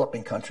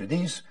developing country.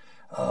 This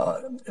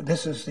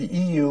is the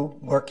EU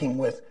working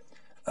with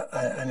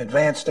an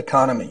advanced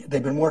economy.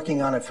 They've been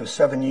working on it for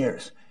 7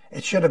 years.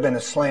 It should have been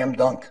a slam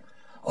dunk,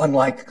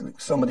 unlike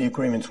some of the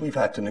agreements we've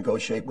had to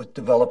negotiate with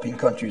developing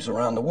countries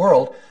around the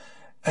world,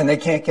 and they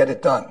can't get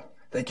it done.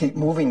 They keep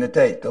moving the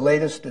date. The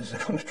latest is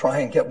they're going to try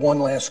and get one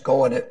last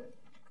go at it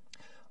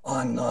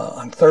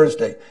on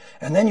Thursday.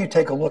 And then you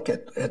take a look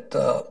at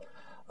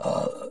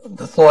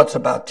the thoughts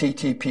about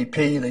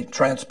TTPP, the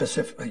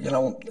Trans-Pacific, the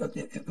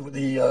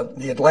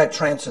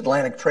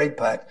Transatlantic Trade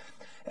Pact.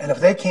 And if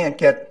they can't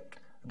get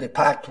the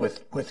pact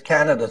with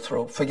Canada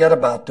through, forget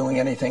about doing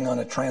anything on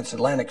a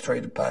Transatlantic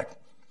Trade Pact.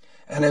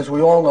 And as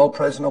we all know,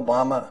 President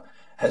Obama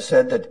has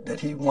said that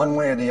he, one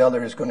way or the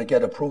other, is going to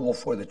get approval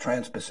for the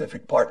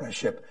Trans-Pacific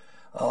Partnership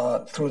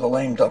through the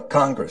lame duck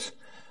Congress.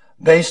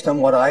 Based on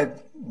what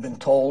I've been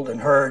told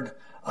and heard,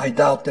 I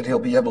doubt that he'll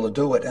be able to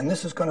do it. And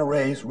this is going to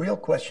raise real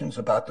questions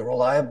about the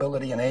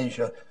reliability in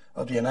Asia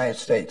of the United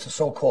States, the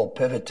so-called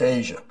pivot to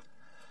Asia.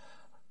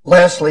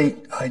 Lastly,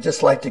 I'd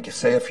just like to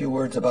say a few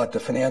words about the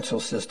financial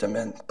system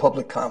and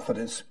public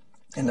confidence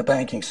in the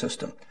banking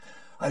system.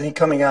 I think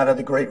coming out of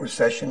the Great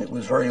Recession, it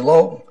was very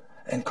low,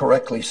 and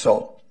correctly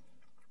so.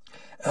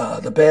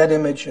 The bad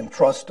image and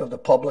trust of the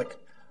public,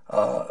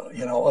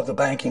 of the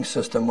banking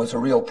system was a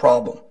real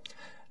problem.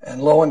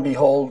 And lo and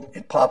behold,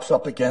 it pops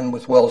up again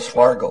with Wells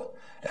Fargo.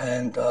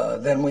 And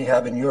then we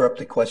have in Europe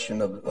the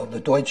question of the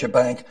Deutsche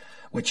Bank,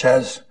 which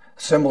has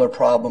similar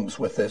problems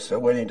with this. They're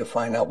waiting to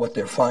find out what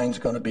their fine's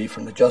going to be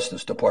from the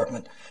Justice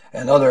Department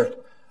and other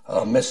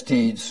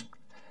misdeeds.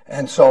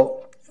 And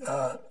so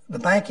the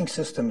banking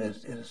system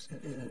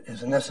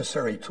is a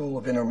necessary tool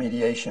of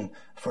intermediation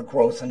for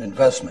growth and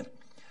investment.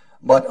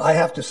 But I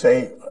have to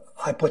say,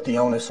 I put the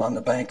onus on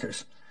the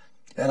bankers.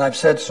 And I've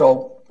said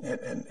so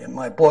in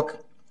my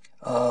book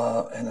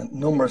and in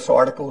numerous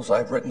articles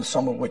I've written,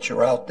 some of which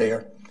are out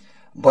there.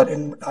 But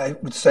I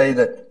would say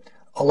that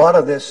a lot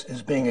of this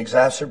is being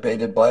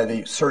exacerbated by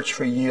the search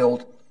for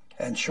yield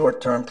and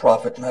short-term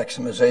profit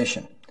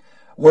maximization.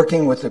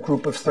 Working with the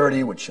Group of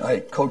 30, which I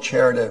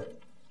co-chaired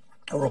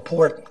a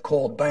report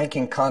called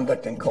Banking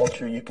Conduct and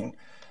Culture. You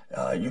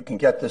can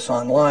get this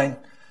online,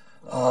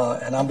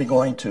 and I'll be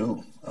going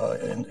to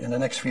in the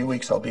next few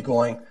weeks. I'll be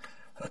going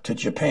to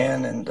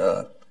Japan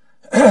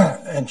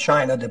and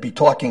China to be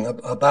talking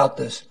about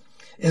this.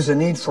 Is a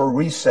need for a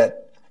reset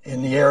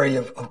in the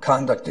area of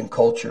conduct and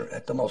culture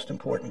at the most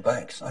important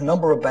banks. A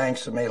number of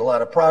banks have made a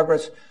lot of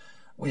progress.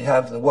 We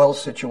have the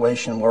Wells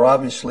situation where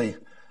obviously,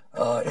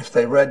 if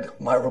they read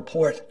my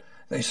report,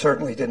 they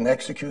certainly didn't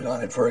execute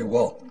on it very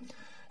well.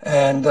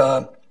 And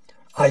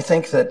I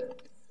think that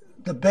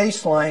the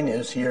baseline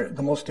is here,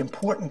 the most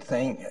important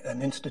thing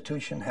an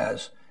institution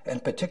has,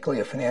 and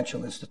particularly a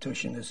financial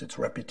institution, is its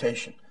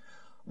reputation.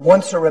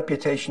 Once a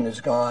reputation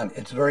is gone,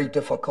 it's very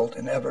difficult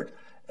ever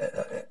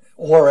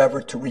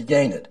to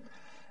regain it.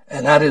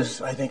 And that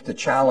is, I think, the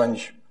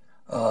challenge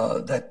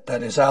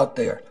that is out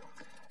there.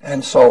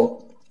 And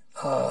so,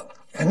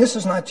 and this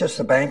is not just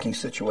a banking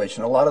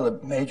situation. A lot of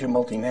the major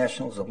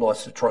multinationals have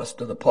lost the trust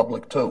of the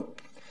public, too.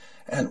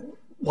 And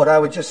what I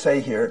would just say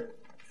here,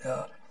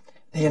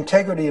 the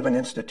integrity of an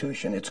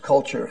institution, its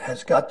culture,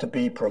 has got to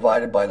be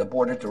provided by the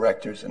board of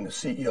directors and the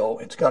CEO.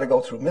 It's got to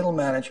go through middle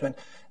management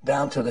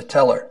down to the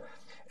teller.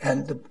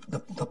 And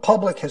the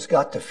public has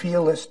got to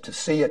feel this, to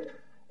see it,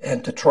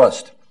 and to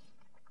trust.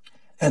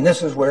 And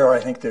this is where I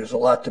think there's a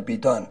lot to be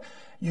done.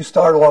 You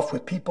start off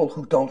with people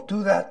who don't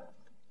do that,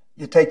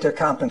 you take their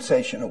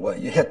compensation away,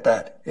 you hit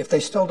that. If they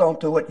still don't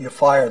do it, you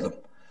fire them.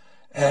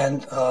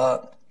 And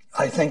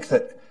I think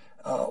that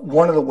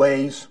one of the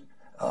ways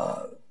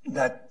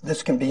that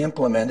this can be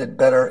implemented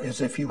better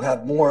is if you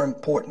have more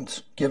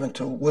importance given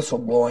to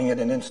whistleblowing at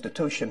an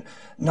institution,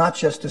 not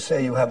just to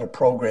say you have a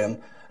program,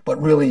 but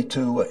really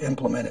to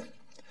implement it.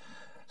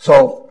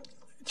 So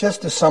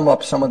just to sum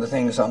up some of the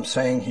things I'm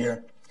saying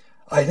here,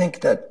 I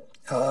think that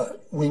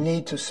we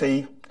need to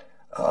see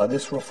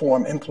this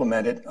reform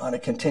implemented on a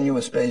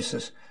continuous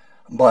basis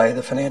by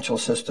the financial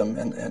system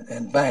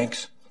and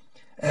banks.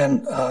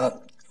 And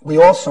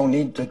we also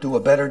need to do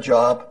a better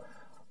job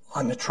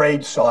on the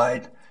trade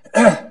side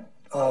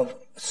of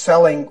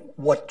selling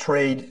what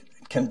trade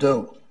can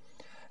do.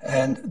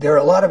 And there are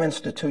a lot of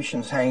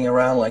institutions hanging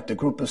around, like the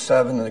Group of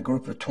Seven and the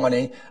Group of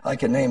 20. I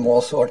can name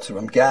all sorts of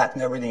them, GATT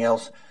and everything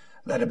else,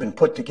 that have been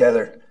put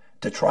together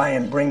to try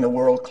and bring the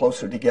world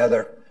closer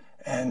together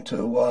and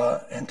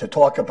to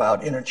talk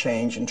about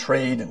interchange and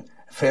trade and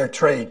fair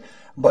trade.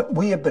 But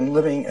we have been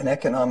living an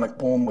economic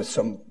boom with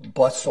some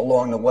busts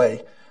along the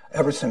way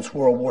ever since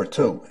World War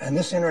II. And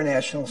this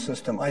international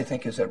system, I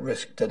think, is at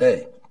risk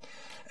today.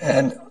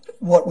 And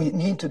what we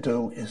need to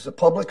do is the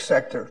public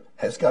sector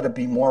has got to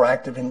be more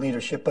active in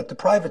leadership, but the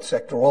private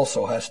sector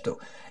also has to.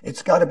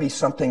 It's got to be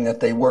something that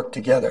they work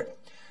together.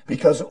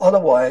 Because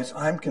otherwise,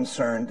 I'm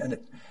concerned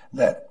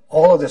that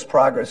all of this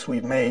progress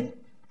we've made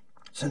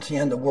since the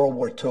end of World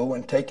War II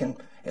and taken,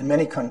 in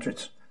many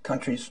countries,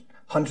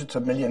 hundreds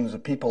of millions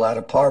of people out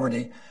of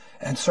poverty,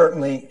 and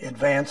certainly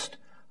advanced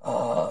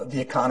the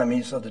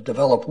economies of the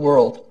developed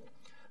world,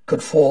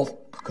 could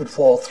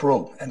fall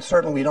through. And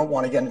certainly we don't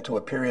want to get into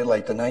a period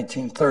like the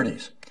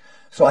 1930s.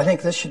 So I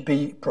think this should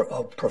be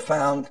of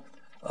profound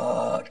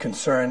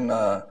concern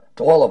to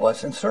all of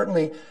us. And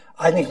certainly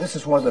I think this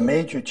is one of the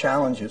major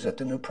challenges that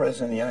the new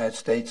President of the United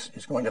States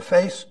is going to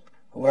face,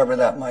 whoever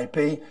that might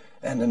be,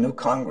 and the new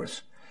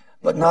Congress.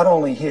 But not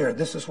only here,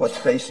 this is what's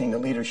facing the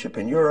leadership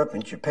in Europe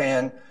and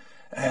Japan.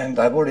 And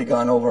I've already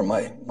gone over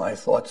my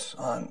thoughts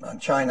on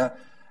China.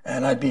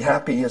 And I'd be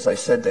happy, as I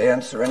said, to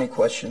answer any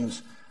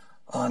questions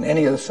on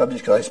any of the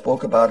subjects that I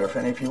spoke about, or if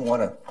any of you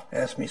want to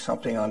ask me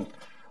something on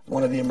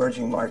one of the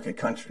emerging market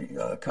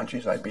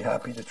countries, I'd be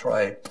happy to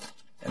try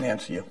and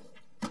answer you.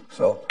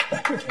 So,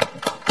 thank you.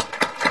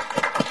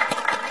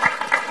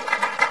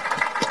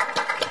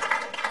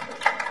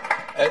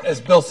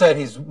 As Bill said,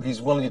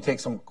 he's willing to take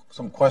some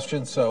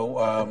questions.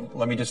 So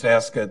let me just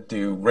ask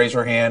to raise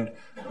your hand,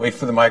 wait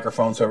for the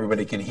microphone so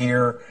everybody can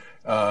hear.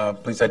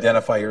 Please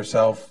identify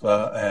yourself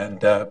and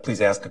please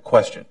ask a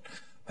question.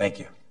 Thank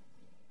you.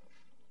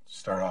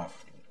 Start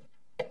off,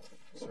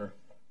 sir.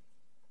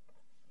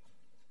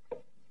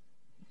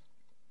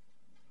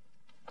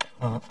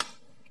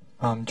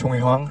 Chong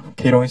Huang,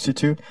 Cato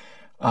Institute.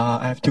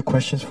 I have two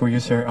questions for you,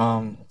 sir.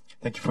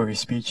 Thank you for your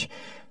speech.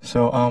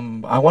 So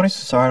I wanted to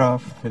start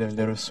off with a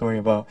little story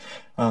about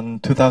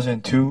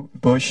 2002.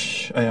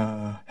 Bush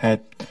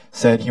had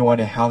said he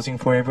wanted housing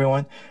for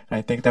everyone. And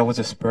I think that was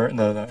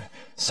the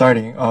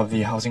starting of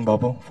the housing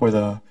bubble for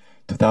the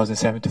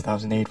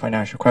 2007-2008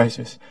 financial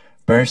crisis.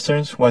 Bear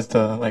Stearns was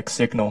the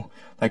signal,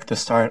 the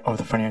start of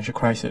the financial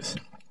crisis.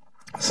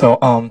 So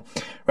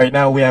right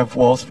now we have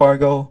Wells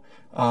Fargo,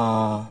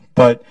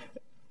 but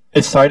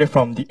it started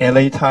from the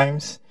LA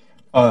Times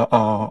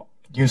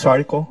news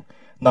article,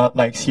 not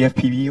like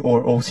CFPB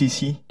or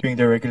OCC doing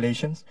their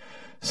regulations.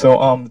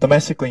 So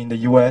domestically in the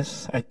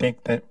U.S., I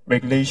think that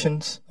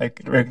regulations, like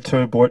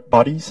regulatory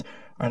bodies,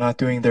 are not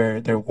doing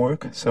their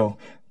work. So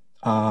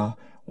do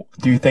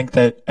you think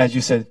that, as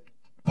you said,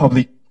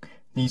 public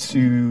needs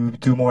to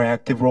do more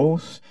active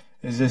roles?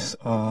 Is this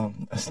a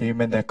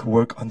statement that could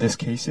work on these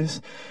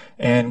cases?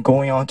 And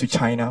going on to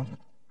China,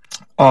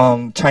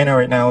 China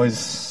right now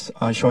is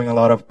showing a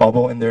lot of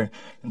bubble in their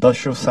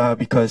industrial side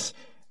because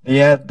they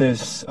had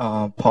this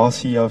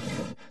policy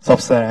of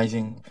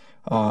subsidizing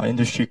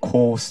industry,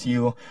 coal,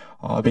 steel,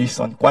 based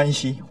on 关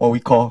系, what we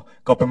call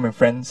government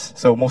friends.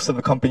 So most of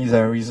the companies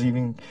that are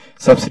receiving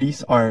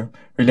subsidies are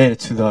related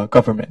to the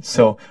government.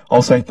 So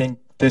also I think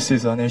this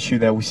is an issue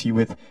that we see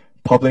with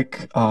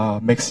public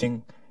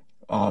mixing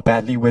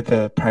badly with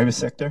the private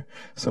sector.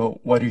 So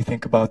what do you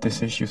think about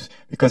these issues?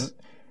 Because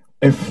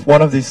if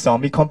one of these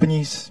zombie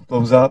companies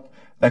blows up,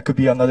 that could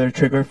be another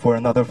trigger for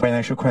another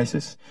financial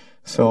crisis.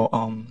 So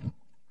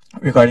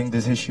regarding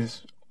these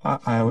issues,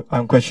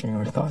 I'm questioning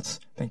your thoughts.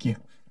 Thank you.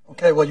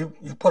 Okay, well, you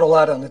put a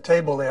lot on the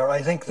table there.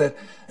 I think that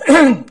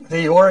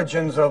the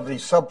origins of the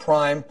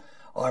subprime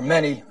are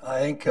many. I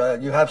think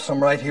you have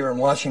some right here in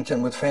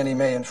Washington with Fannie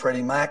Mae and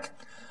Freddie Mac.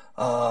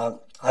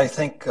 I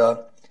think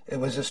it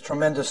was this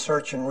tremendous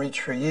search and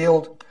reach for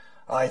yield.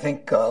 I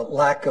think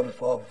lack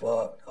of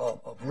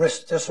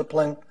risk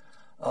discipline.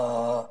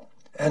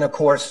 And of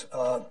course,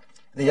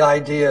 the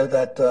idea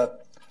that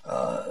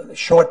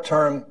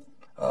short-term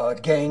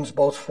gains,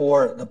 both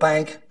for the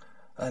bank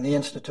and the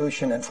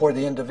institution and for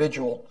the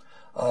individual,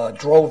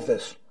 drove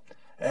this.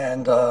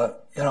 And a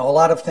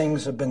lot of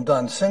things have been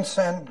done since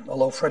then,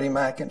 although Freddie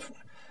Mac and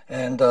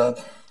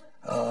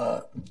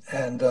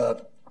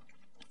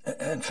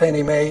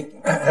Fannie Mae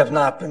have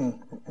not been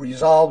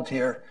resolved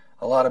here.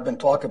 A lot have been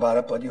talked about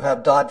it, but you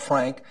have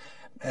Dodd-Frank.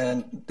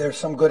 And there's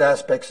some good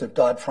aspects of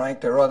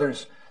Dodd-Frank. There are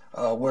others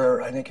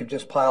where I think you've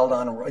just piled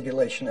on a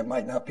regulation that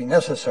might not be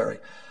necessary.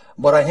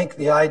 But I think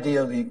the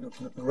idea of the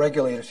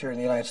regulators here in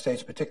the United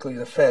States, particularly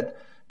the Fed,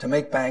 to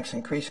make banks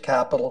increase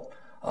capital,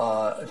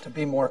 to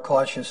be more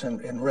cautious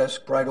in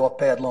risk, write off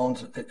bad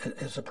loans,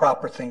 is the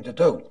proper thing to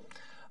do.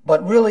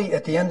 But really,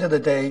 at the end of the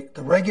day,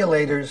 the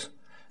regulators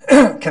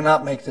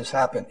cannot make this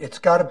happen. It's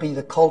got to be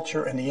the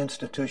culture and the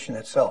institution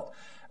itself.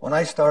 When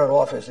I started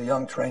off as a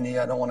young trainee,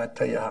 I don't want to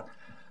tell you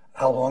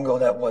how long ago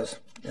that was,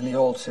 in the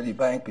old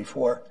Citibank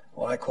before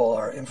what I call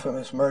our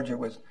infamous merger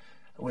with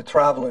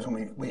Travelers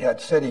when we had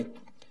Citi,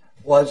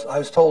 I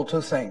was told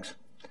two things.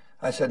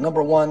 I said,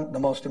 number one, the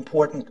most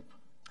important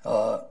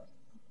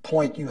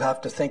point you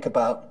have to think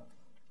about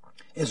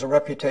is the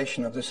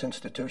reputation of this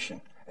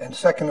institution. And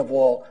second of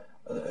all,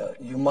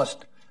 you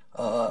must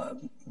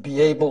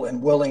be able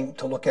and willing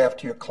to look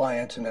after your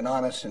clients in an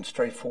honest and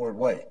straightforward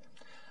way.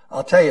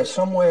 I'll tell you,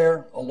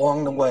 somewhere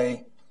along the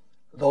way,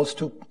 those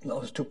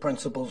two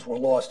principles were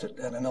lost at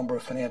a number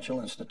of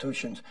financial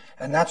institutions,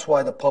 and that's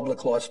why the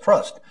public lost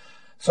trust.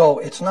 So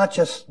it's not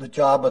just the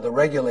job of the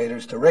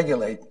regulators to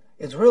regulate.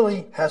 It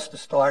really has to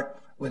start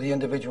with the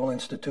individual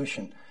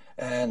institution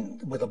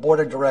and with the board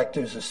of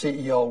directors, the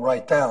CEO,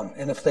 right down.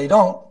 And if they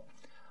don't,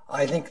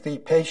 I think the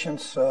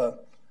patience,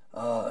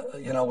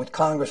 with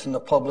Congress and the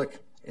public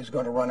is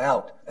going to run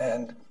out.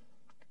 And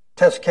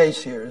test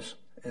case here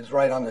is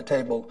right on the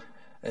table,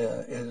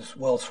 is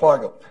Wells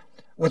Fargo.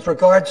 With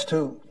regards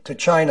to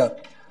China,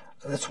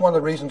 that's one of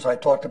the reasons I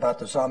talked about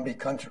the zombie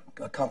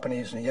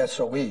companies and the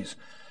SOEs.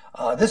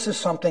 This is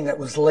something that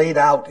was laid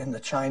out in the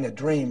China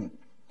dream,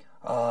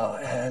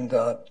 and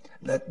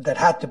that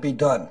had to be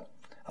done.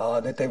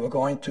 That they were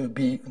going to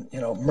be,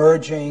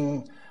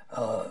 merging,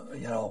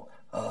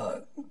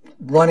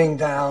 running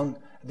down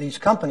these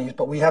companies,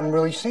 but we haven't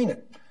really seen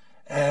it.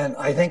 And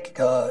I think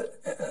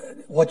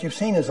what you've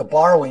seen is a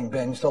borrowing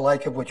binge, the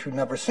like of which we've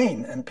never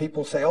seen. And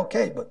people say,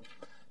 okay, but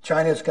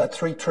China's got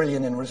 $3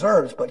 trillion in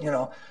reserves, but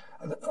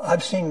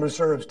I've seen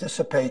reserves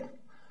dissipate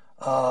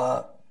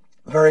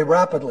very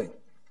rapidly.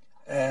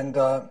 And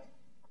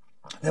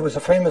there was a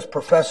famous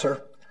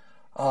professor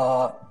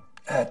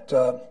at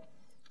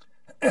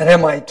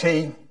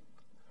MIT,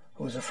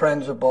 who was a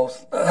friend of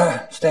both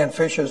Stan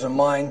Fisher's and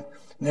mine,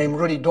 named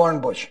Rudy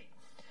Dornbush.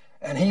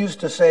 And he used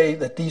to say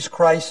that these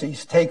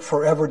crises take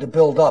forever to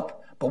build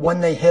up, but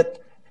when they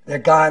hit, they're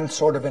gone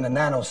sort of in a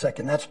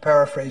nanosecond. That's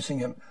paraphrasing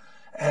him.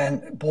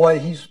 And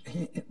boy,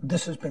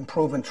 this has been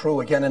proven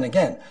true again and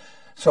again.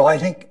 So I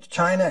think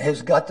China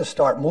has got to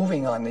start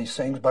moving on these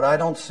things, but I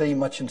don't see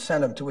much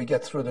incentive till we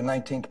get through the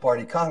 19th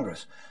Party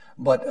Congress.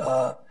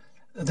 But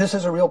this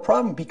is a real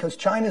problem because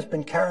China's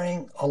been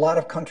carrying a lot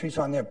of countries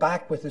on their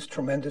back with this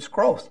tremendous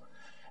growth.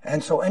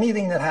 And so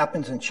anything that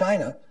happens in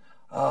China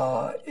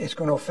is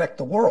going to affect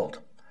the world.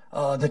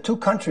 The two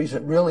countries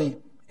that really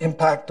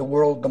impact the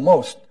world the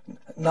most,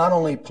 not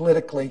only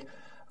politically,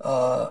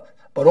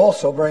 but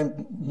also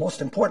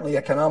most importantly,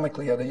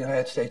 economically, are the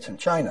United States and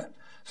China.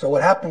 So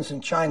what happens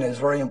in China is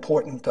very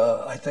important,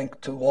 I think,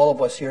 to all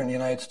of us here in the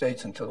United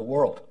States and to the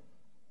world.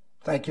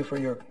 Thank you for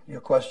your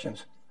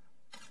questions.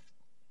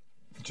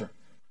 Sure.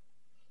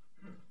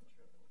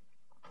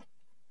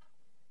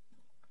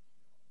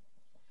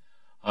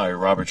 Hi,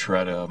 Robert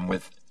Sheretta. I'm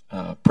with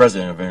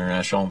President of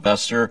International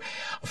Investor.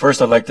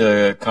 First, I'd like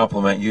to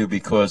compliment you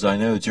because I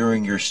know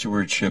during your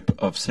stewardship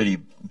of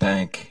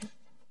Citibank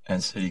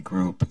and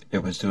Citigroup,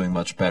 it was doing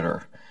much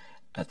better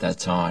at that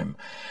time.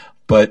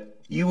 But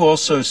you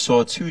also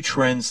saw two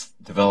trends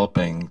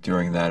developing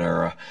during that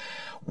era.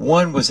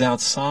 One was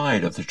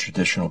outside of the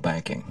traditional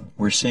banking.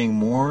 We're seeing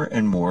more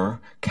and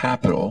more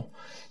capital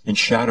in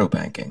shadow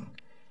banking.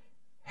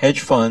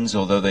 Hedge funds,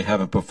 although they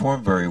haven't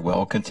performed very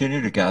well,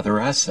 continue to gather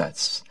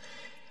assets.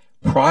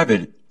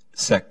 Private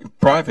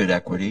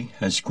equity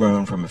has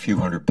grown from a few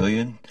 $100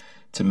 billion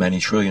to many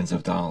trillions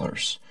of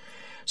dollars.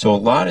 So a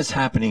lot is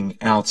happening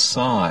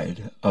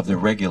outside of the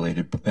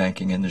regulated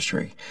banking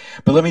industry.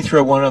 But let me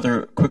throw one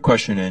other quick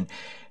question in.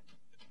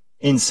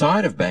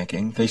 Inside of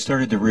banking, they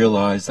started to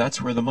realize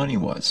that's where the money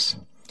was.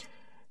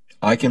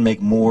 I can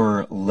make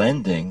more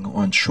lending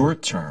on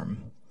short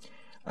term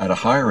at a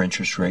higher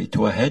interest rate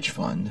to a hedge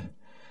fund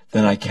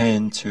than I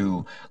can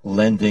to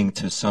lending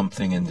to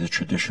something in the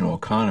traditional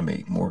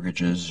economy,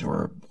 mortgages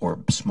or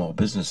small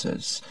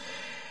businesses.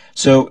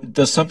 So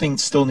does something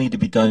still need to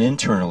be done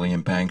internally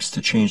in banks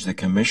to change the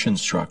commission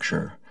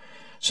structure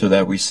so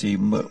that we see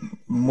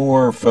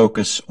more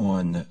focus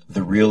on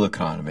the real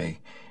economy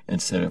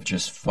instead of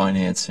just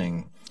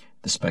financing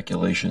the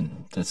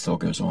speculation that still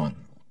goes on?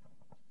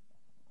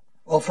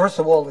 Well, first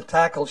of all, to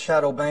tackle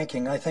shadow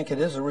banking, I think it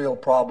is a real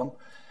problem.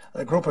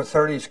 A group of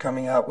 30 is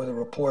coming out with a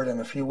report in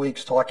a few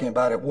weeks talking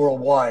about it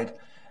worldwide,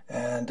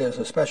 and there's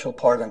a special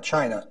part on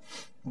China.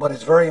 But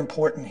it's very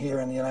important here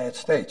in the United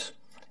States.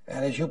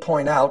 And as you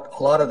point out,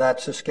 a lot of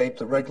that's escaped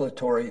the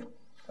regulatory,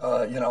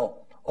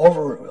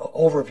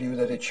 overview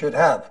that it should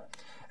have.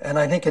 And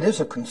I think it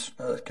is a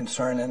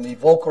concern. And the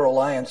Volcker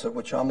Alliance, of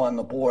which I'm on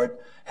the board,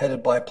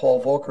 headed by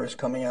Paul Volcker, is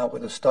coming out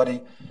with a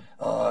study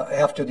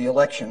after the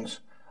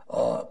elections,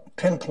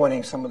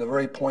 pinpointing some of the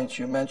very points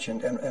you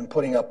mentioned and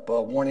putting up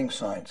warning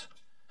signs.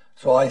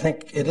 So I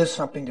think it is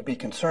something to be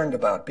concerned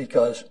about,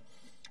 because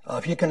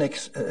if you can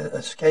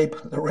escape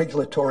the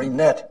regulatory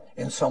net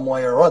in some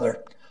way or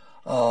other,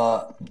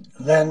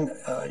 then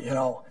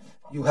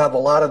you have a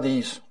lot of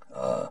these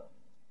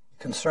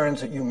concerns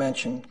that you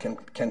mentioned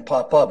can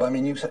pop up. I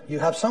mean, you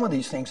have some of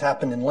these things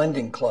happen in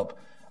Lending Club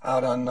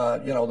out on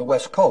the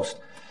West Coast,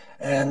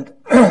 and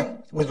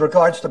with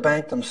regards to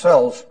bank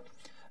themselves,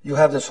 you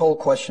have this whole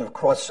question of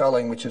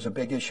cross-selling, which is a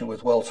big issue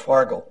with Wells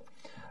Fargo,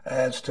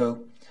 as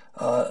to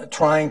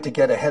trying to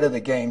get ahead of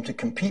the game to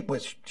compete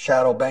with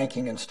shadow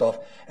banking and stuff,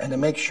 and to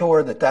make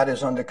sure that that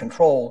is under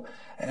control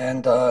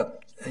and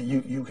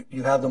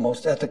you have the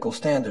most ethical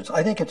standards.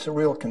 I think it's a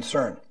real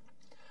concern.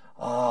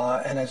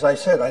 And as I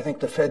said, I think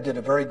the Fed did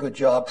a very good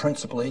job,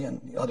 principally,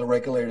 and the other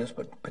regulators,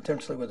 but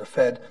potentially with the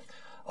Fed,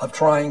 of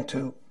trying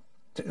to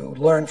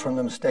learn from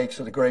the mistakes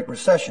of the Great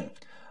Recession.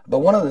 But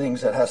one of the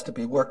things that has to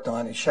be worked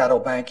on is shadow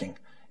banking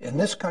in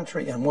this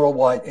country and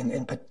worldwide.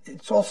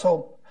 It's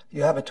also,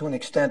 you have it to an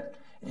extent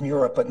in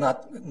Europe, but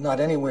not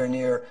anywhere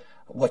near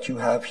what you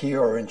have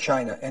here or in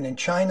China. And in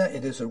China,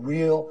 it is a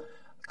real,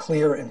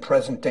 clear and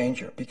present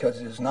danger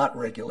because it is not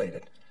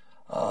regulated.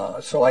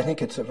 So I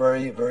think it's a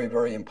very, very,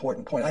 very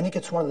important point. I think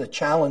it's one of the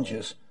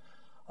challenges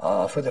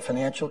for the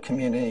financial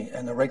community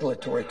and the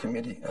regulatory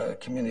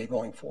community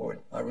going forward.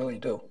 I really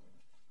do.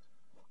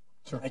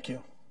 Sure. Thank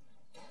you.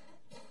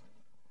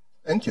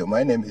 Thank you.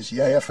 My name is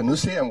Yaya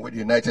Fanusi. I'm with the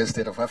United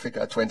States of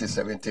Africa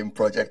 2017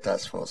 Project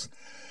Task Force.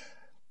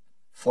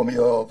 From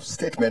your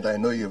statement, I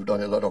know you've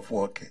done a lot of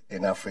work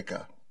in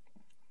Africa.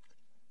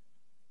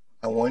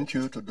 I want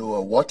you to do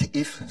a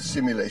what-if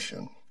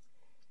simulation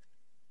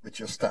with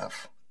your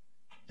staff.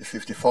 The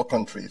 54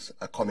 countries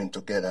are coming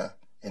together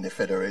in the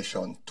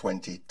Federation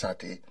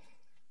 2030.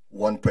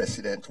 One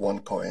president, one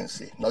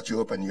currency, not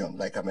European Union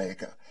like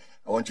America.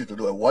 I want you to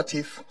do a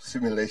what-if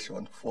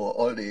simulation for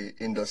all the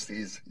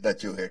industries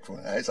that you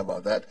recognize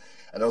about that,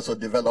 and also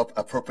develop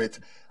appropriate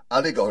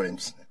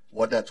algorithms,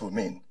 what that will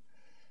mean.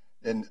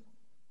 Then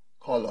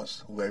call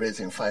us. We're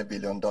raising $5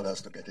 billion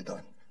to get it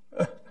done.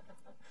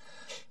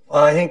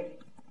 Well, I think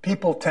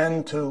people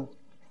tend to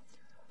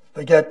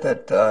forget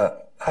that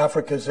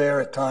Africa's there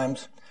at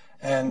times,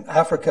 and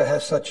Africa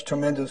has such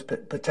tremendous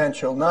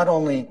potential. Not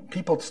only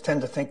people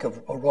tend to think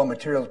of raw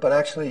materials, but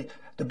actually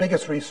the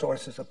biggest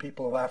resource is the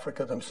people of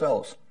Africa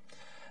themselves.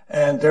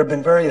 And there have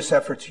been various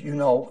efforts,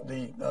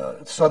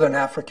 the Southern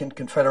African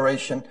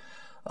Confederation,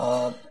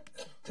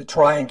 to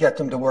try and get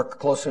them to work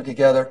closer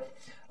together.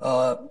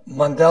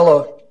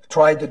 Mandela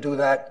tried to do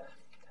that.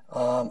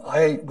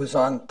 I was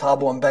on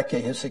Thabo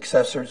Mbeki, his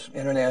successor's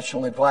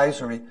international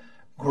advisory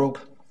group,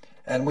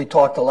 and we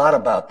talked a lot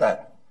about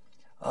that.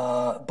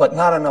 But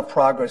not enough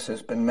progress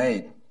has been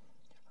made.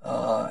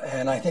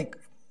 And I think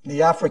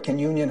the African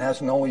Union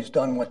hasn't always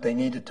done what they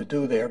needed to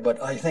do there,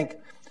 but I think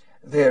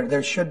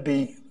there should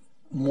be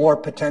more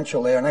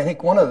potential there. And I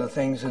think one of the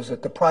things is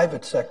that the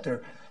private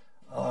sector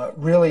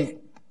really,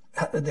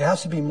 there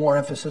has to be more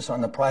emphasis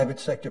on the private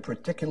sector,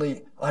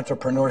 particularly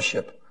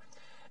entrepreneurship,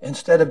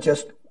 instead of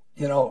just,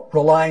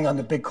 relying on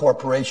the big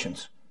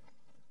corporations.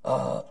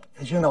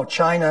 As you know,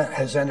 China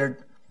has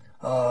entered,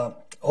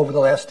 over the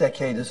last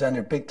decade, has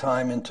entered big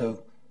time into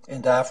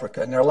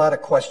Africa. And there are a lot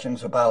of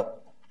questions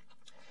about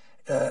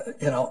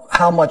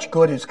how much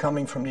good is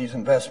coming from these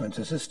investments.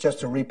 Is this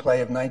just a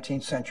replay of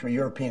 19th century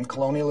European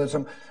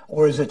colonialism,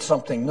 or is it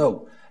something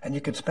new? And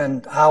you could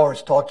spend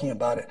hours talking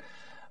about it.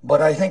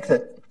 But I think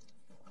that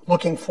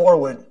looking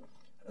forward,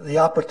 the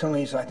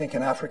opportunities, I think,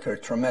 in Africa are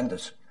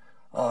tremendous.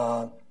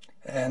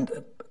 And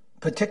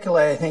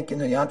particularly, I think, in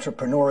the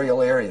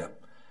entrepreneurial area.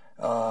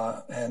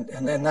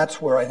 And then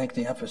that's where I think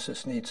the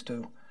emphasis needs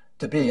to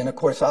be. And of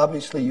course,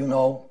 obviously,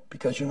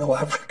 because you know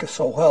Africa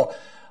so well,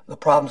 the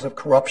problems of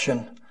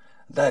corruption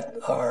that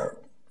are,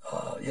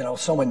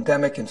 so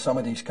endemic in some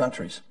of these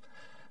countries.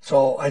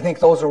 So I think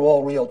those are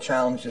all real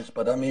challenges.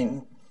 But I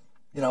mean,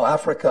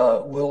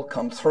 Africa will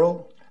come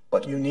through,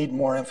 but you need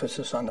more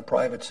emphasis on the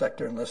private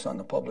sector and less on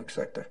the public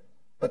sector.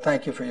 But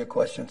thank you for your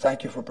question.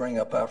 Thank you for bringing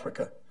up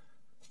Africa.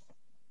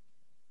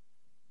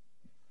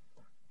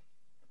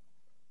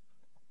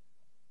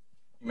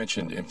 You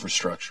mentioned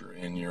infrastructure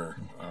in your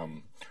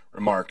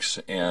remarks,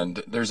 and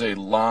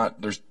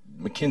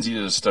McKinsey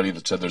did a study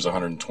that said there's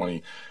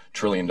 $120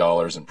 trillion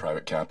in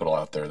private capital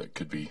out there that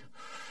could be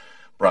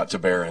brought to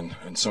bear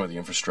in some of the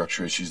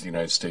infrastructure issues the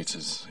United States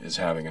is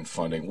having in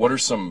funding. What are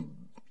some,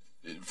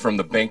 from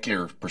the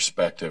banker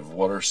perspective,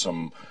 what are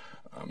some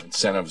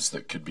incentives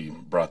that could be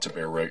brought to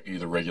bear,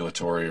 either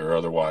regulatory or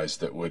otherwise,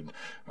 that would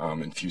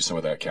infuse some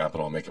of that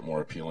capital and make it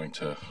more appealing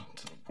to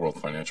the world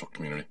financial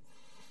community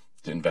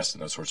to invest in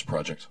those sorts of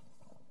projects?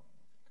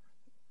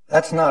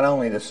 That's not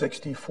only the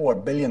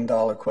 $64 billion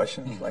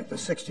question, it's like the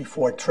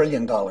 $64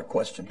 trillion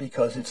question,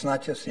 because it's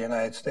not just the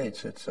United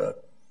States. It's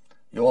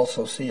you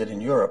also see it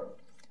in Europe.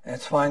 And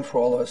it's fine for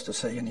all of us to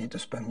say you need to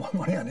spend more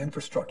money on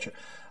infrastructure.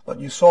 But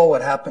you saw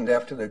what happened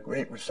after the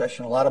Great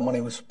Recession. A lot of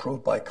money was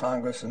approved by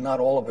Congress, and not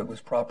all of it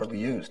was properly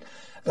used.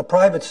 The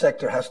private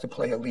sector has to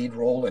play a lead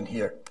role in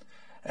here.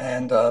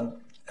 And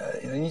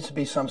there needs to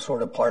be some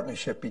sort of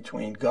partnership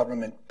between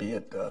government, be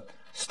it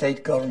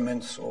state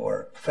governments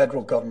or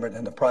federal government,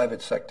 and the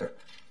private sector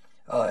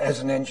as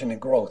an engine of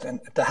growth.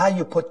 And how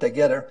you put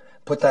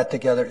that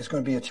together is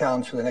going to be a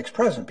challenge for the next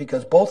president,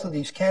 because both of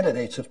these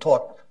candidates have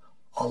talked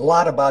a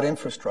lot about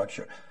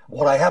infrastructure.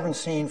 What I haven't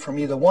seen from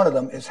either one of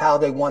them is how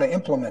they want to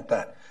implement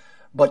that.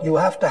 But you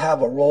have to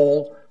have a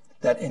role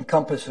that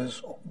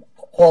encompasses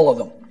all of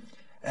them.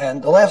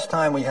 And the last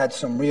time we had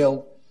some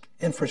real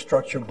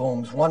infrastructure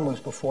booms, one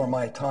was before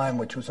my time,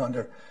 which was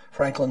under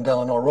Franklin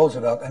Delano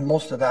Roosevelt, and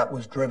most of that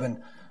was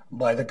driven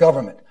by the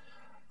government.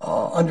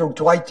 Under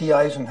Dwight D.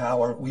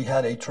 Eisenhower, we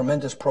had a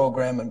tremendous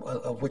program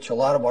of which a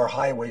lot of our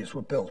highways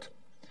were built.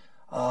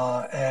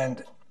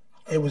 And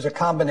it was a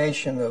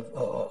combination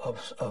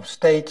of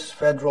states,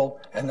 federal,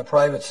 and the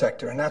private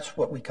sector, and that's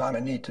what we kind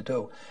of need to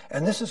do.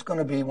 And this is going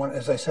to be,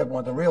 as I said, one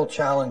of the real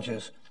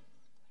challenges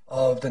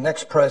of the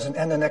next president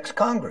and the next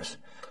Congress,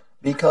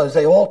 because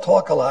they all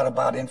talk a lot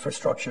about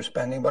infrastructure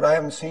spending, but I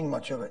haven't seen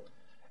much of it.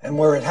 And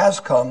where it has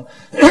come,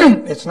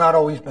 it's not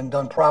always been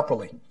done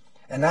properly.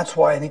 And that's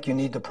why I think you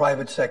need the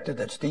private sector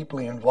that's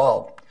deeply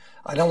involved.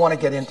 I don't want to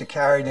get into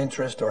carried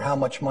interest or how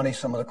much money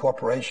some of the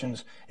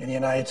corporations in the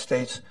United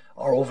States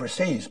are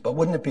overseas, but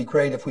wouldn't it be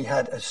great if we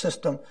had a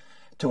system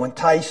to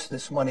entice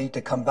this money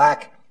to come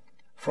back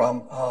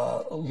from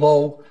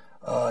low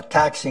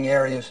taxing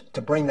areas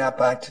to bring that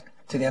back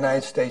to the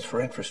United States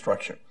for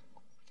infrastructure?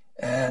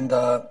 And,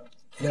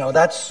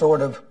 that's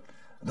sort of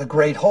the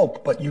great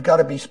hope, but you got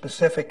to be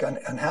specific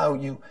on how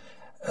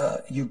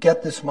you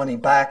get this money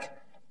back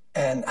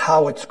and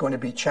how it's going to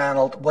be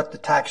channeled, what the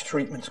tax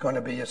treatment's going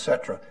to be, et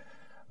cetera.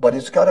 But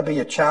it's got to be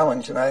a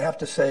challenge, and I have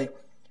to say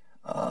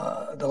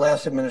the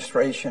last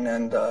administration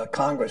and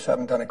Congress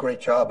haven't done a great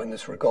job in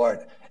this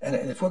regard. And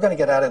if we're going to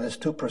get out of this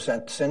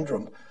 2%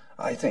 syndrome,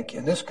 I think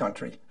in this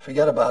country,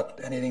 forget about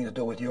anything to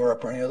do with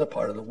Europe or any other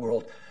part of the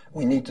world,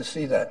 we need to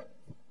see that.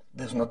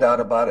 There's no doubt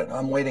about it.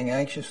 I'm waiting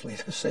anxiously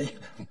to see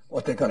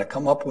what they're going to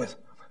come up with.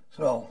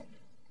 So,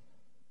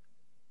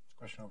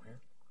 question over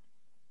here.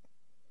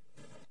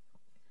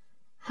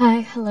 Hi,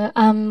 hello.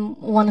 I'm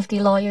one of the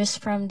lawyers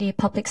from the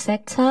public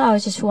sector. I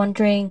was just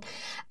wondering,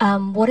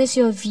 what is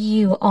your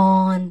view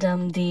on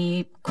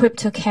the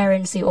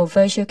cryptocurrency or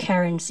virtual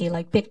currency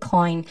like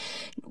Bitcoin?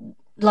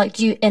 Like,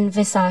 do you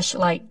envisage,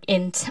 like,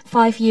 in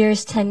 5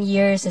 years, 10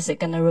 years, is it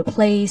going to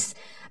replace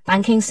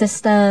banking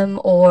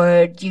system,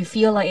 or do you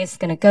feel like it's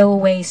going to go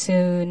away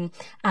soon?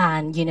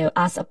 And,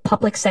 as a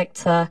public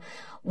sector,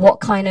 what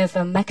kind of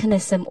a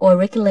mechanism or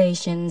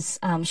regulations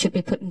should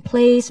be put in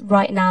place?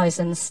 Right now it's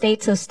in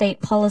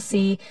state-to-state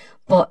policy,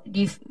 but do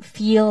you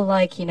feel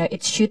like,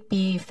 it should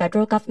be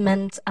federal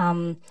government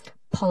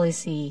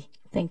policy?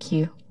 Thank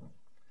you.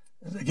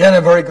 Again,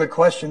 a very good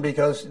question,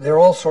 because there are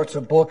all sorts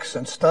of books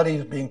and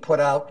studies being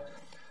put out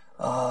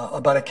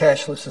about a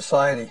cashless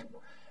society.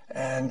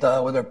 And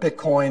whether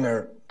Bitcoin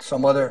or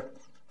some other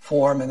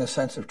form in the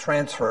sense of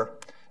transfer,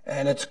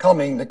 and it's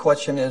coming. The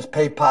question is,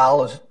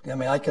 PayPal is,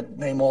 I could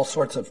name all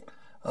sorts of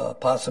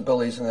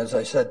possibilities, and as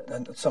I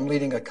said, some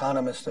leading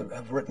economists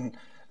have written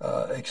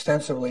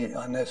extensively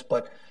on this,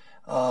 but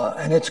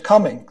and it's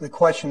coming. The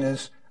question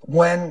is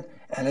when,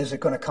 and is it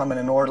going to come in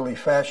an orderly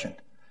fashion?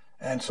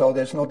 And so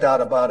there's no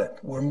doubt about it.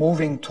 We're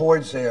moving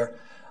towards there,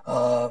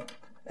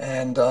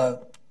 and the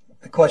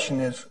question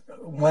is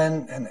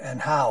when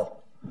and how.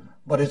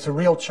 But it's a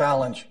real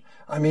challenge.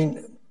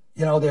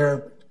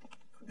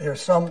 There are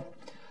some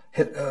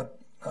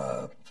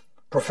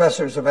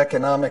professors of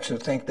economics who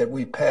think that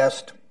we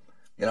passed,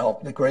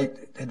 the great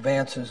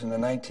advances in the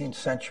 19th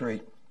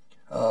century,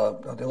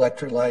 the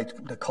electric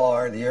light, the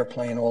car, the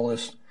airplane, all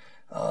this,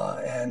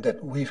 and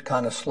that we've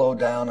kind of slowed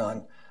down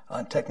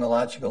on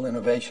technological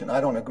innovation. I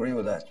don't agree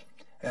with that.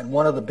 And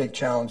one of the big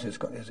challenges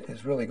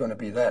is really going to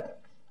be that,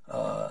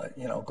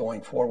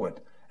 going forward,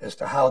 as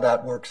to how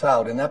that works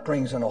out. And that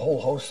brings in a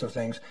whole host of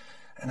things.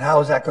 And how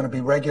is that going to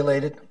be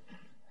regulated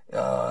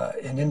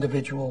in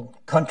individual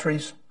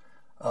countries?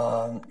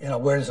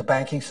 Where does the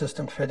banking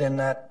system fit in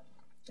that?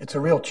 It's a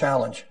real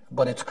challenge,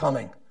 but it's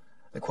coming.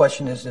 The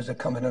question is, does it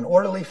come in an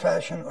orderly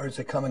fashion or does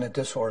it come in a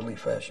disorderly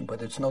fashion?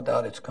 But it's no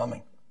doubt it's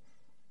coming.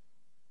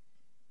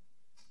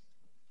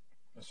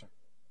 Yes, sir.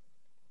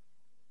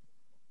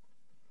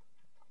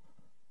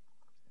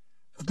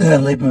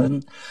 Dan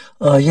Lieberman,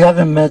 you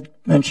haven't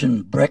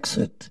mentioned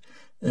Brexit.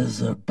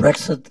 Is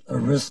Brexit a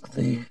risk to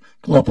the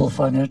global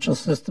financial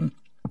system?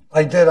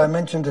 I did. I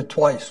mentioned it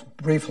twice,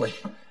 briefly.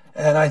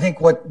 And I think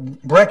what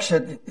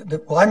Brexit,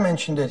 I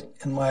mentioned it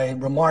in my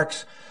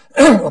remarks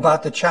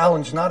about the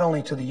challenge not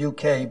only to the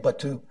UK, but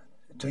to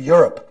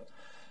Europe.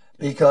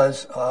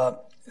 Because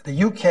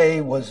the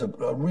UK was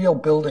a real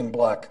building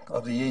block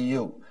of the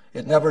EU.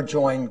 It never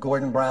joined.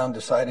 Gordon Brown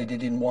decided he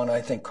didn't want,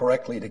 I think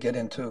correctly, to get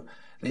into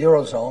the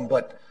Eurozone.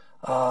 But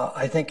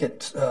I think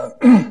it's,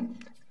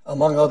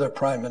 among other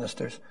prime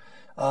ministers,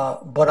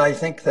 But I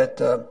think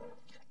that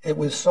it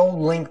was so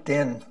linked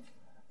in,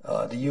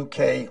 the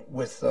UK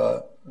with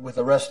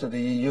the rest of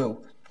the EU.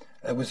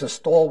 It was a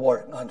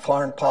stalwart on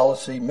foreign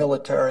policy,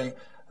 military.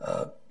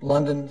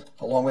 London,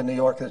 along with New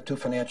York, are the two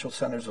financial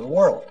centers of the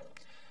world.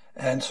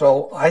 And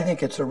so I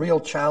think it's a real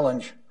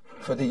challenge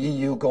for the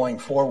EU going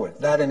forward,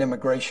 that and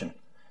immigration,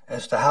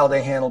 as to how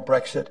they handle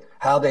Brexit,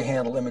 how they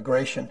handle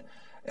immigration,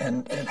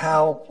 and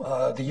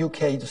how the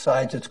UK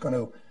decides it's going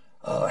to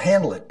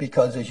handle it.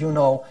 Because, as you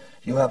know,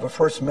 you have a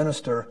First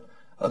Minister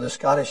of the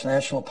Scottish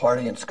National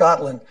Party in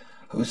Scotland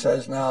who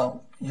says,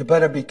 now, you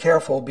better be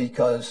careful,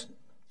 because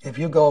if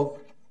you go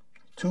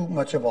too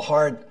much of a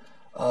hard,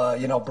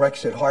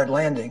 Brexit hard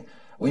landing,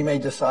 we may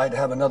decide to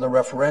have another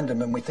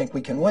referendum, and we think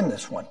we can win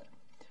this one.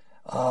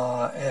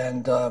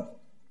 And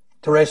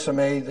Theresa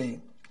May, the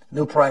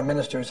new Prime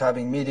Minister, is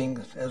having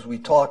meetings as we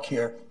talk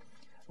here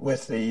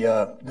with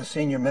the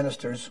senior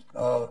ministers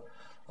of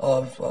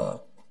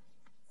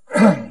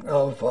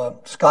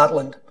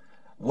Scotland,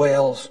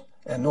 Wales,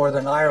 and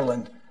Northern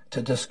Ireland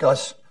to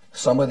discuss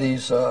some of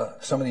these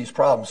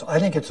problems. I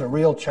think it's a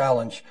real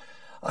challenge.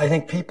 I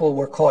think people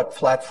were caught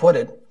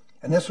flat-footed,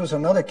 and this was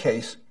another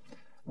case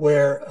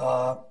where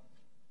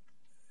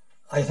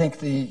I think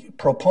the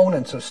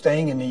proponents of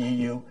staying in the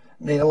EU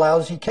made a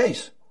lousy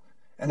case,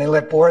 and they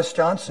let Boris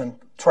Johnson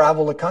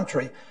travel the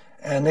country,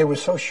 and they were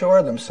so sure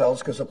of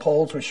themselves because the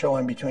polls were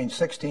showing between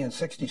 60 and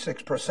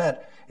 66%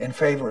 in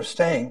favor of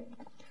staying,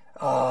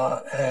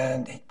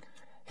 and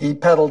he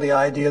peddled the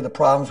idea of the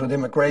problems with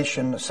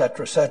immigration, et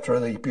cetera,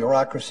 the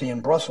bureaucracy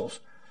in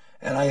Brussels.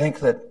 And I think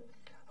that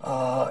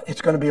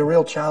it's going to be a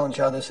real challenge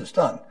how this is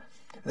done.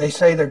 They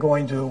say they're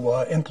going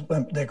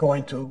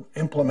to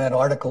implement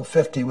Article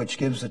 50, which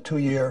gives a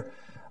 2-year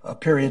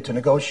period to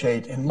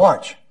negotiate in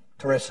March.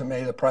 Theresa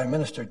May, the Prime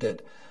Minister,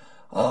 did.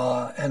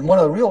 And one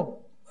of the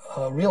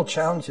real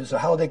challenges is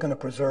how are they going to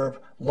preserve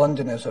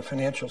London as a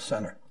financial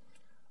center.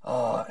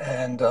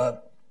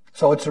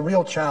 So it's a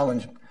real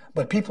challenge.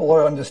 But people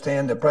will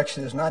understand that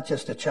Brexit is not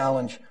just a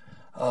challenge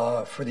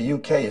for the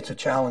UK, it's a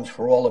challenge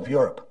for all of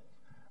Europe,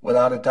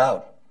 without a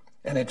doubt.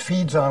 And it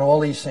feeds on all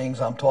these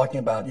things I'm talking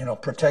about,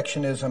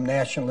 protectionism,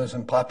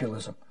 nationalism,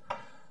 populism.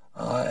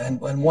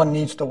 And one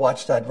needs to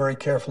watch that very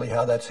carefully,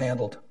 how that's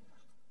handled.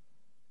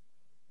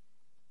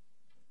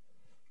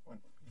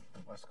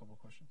 Last couple of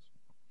questions.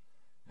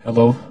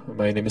 Hello,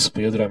 my name is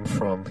Pedro. I'm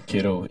from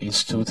Cato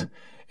Institute.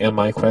 And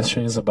my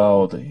question is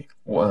about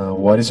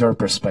what is your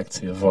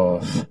perspective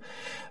of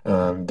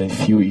the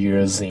few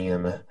years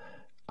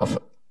of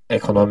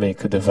economic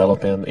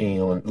development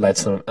in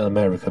Latin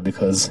America,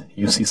 because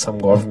you see some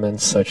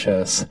governments such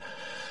as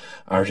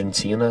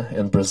Argentina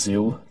and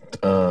Brazil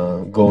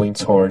going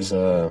towards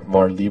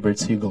more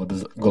liberty,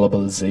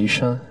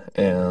 globalization,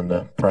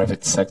 and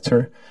private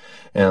sector.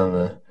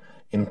 And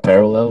in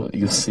parallel,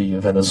 you see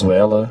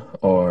Venezuela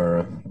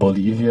or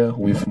Bolivia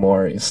with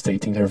more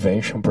state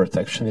intervention,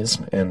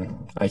 protectionism,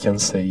 and I can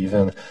say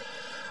even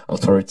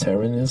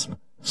authoritarianism.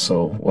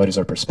 So what is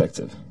our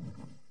perspective?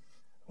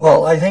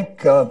 Well, I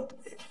think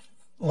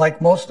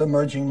like most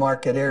emerging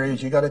market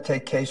areas, you got to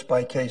take case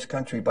by case,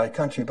 country by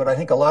country. But I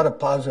think a lot of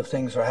positive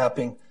things are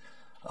happening,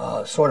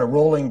 sort of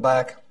rolling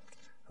back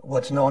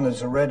what's known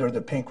as the red or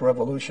the pink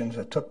revolutions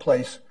that took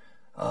place,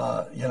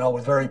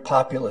 with very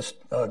populist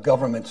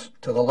governments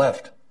to the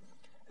left.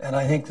 And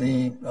I think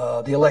the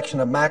election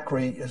of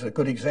Macri is a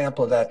good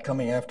example of that,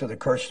 coming after the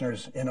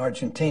Kirchners in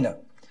Argentina.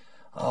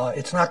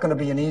 It's not going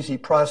to be an easy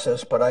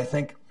process, but I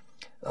think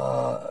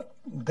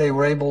they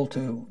were able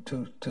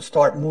to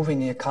start moving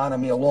the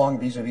economy along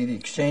vis-a-vis the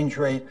exchange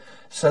rate,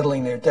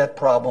 settling their debt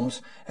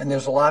problems, and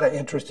there's a lot of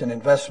interest in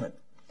investment.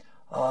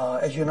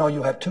 As you know,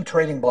 you have two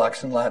trading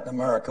blocks in Latin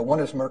America. One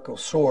is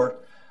Mercosur,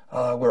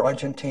 where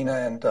Argentina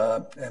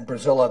and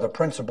Brazil are the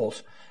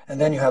principals, and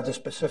then you have the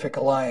Pacific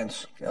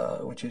Alliance,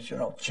 which is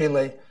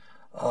Chile,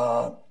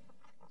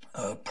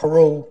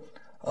 Peru,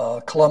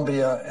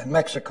 Colombia, and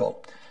Mexico.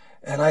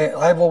 And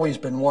I've always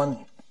been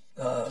one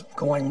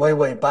going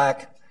way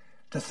back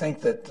to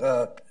think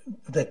that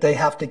they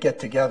have to get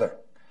together.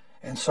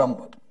 And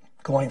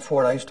going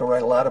forward, I used to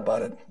write a lot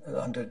about it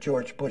under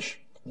George Bush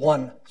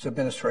I's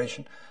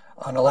administration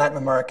on the Latin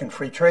American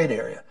free trade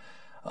area.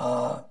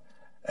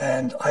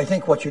 And I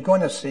think what you're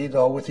going to see,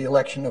 though, with the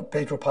election of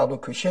Pedro Pablo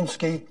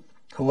Kuczynski,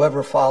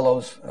 whoever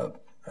follows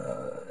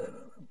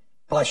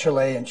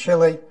Bachelet in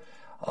Chile,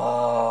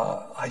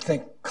 I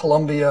think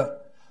Colombia,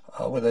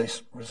 whether they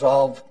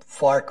resolve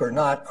FARC or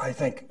not, I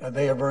think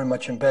they are very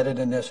much embedded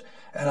in this.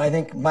 And I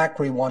think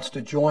Macri wants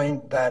to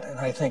join that, and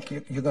I think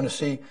you're going to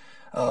see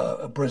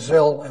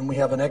Brazil, and we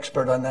have an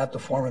expert on that, the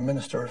former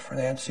Minister of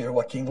Finance here,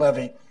 Joaquin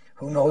Levy,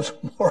 who knows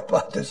more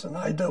about this than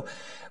I do.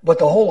 But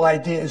the whole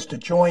idea is to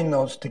join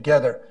those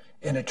together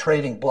in a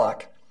trading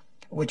bloc,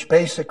 which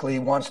basically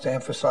wants to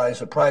emphasize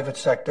the private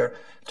sector,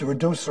 to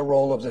reduce the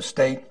role of the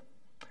state,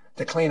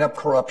 to clean up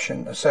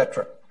corruption,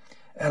 etc.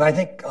 And I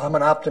think I'm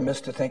an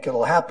optimist to think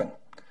it'll happen.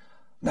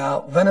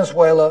 Now,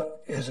 Venezuela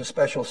is a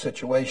special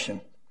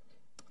situation,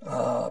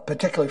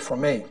 particularly for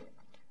me,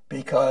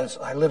 because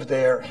I lived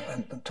there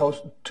and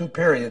two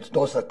periods,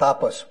 dos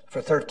etapas,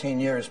 for 13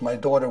 years. My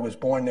daughter was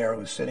born there,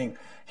 who's sitting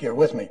here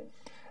with me.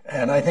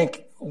 And I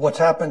think what's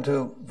happened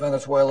to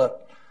Venezuela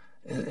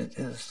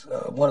is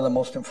one of the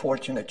most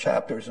unfortunate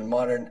chapters in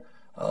modern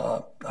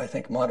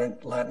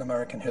Latin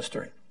American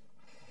history.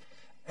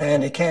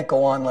 And it can't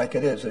go on like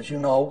it is. As you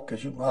know,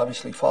 because you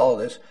obviously follow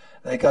this,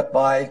 they got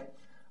by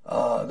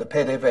the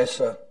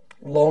PDVSA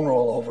loan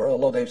rollover,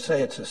 although they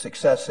say it's a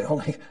success. They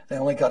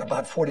only got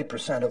about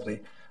 40% of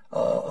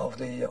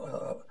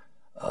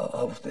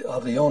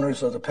the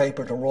owners of the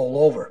paper to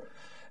roll over.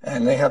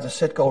 And they have the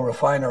Citgo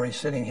refinery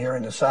sitting here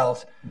in the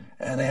south,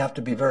 and they have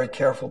to be very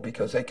careful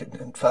because they could,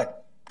 in fact,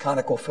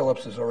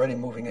 ConocoPhillips is already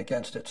moving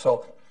against it.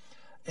 So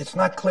it's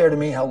not clear to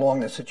me how long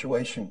the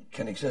situation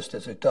can exist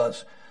as it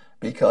does,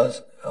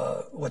 because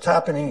what's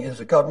happening is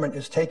the government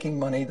is taking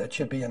money that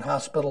should be in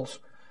hospitals,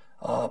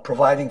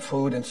 providing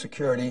food and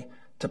security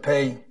to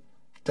pay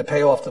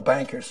off the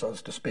bankers, so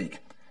to speak.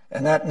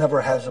 And that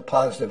never has a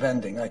positive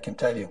ending, I can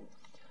tell you.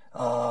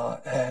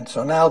 And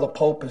so now the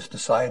Pope has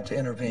decided to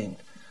intervene.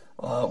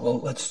 Well,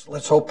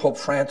 let's hope Pope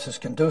Francis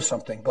can do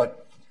something,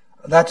 but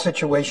that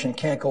situation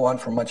can't go on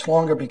for much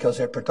longer because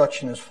their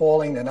production is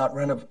falling. They're not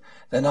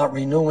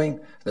renewing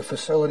the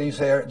facilities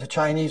there. The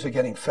Chinese are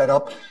getting fed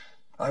up.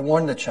 I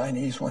warned the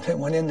Chinese when they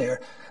went in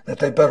there that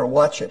they better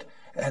watch it,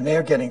 and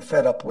they're getting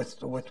fed up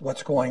with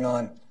what's going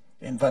on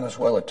in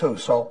Venezuela too.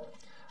 So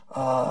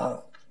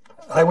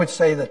I would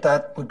say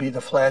that would be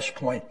the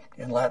flashpoint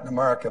in Latin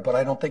America, but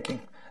I don't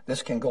think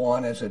this can go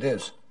on as it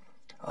is.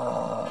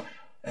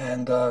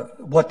 And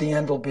what the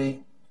end will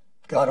be,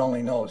 God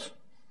only knows.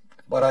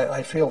 But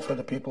I feel for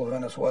the people of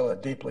Venezuela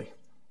deeply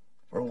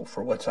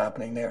for what's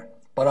happening there.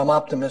 But I'm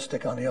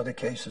optimistic on the other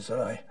cases that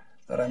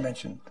I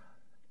mentioned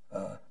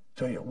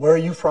to you. Where are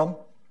you from?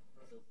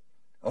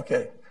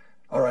 Okay.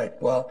 All right.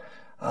 Well,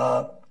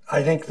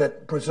 I think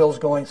that Brazil's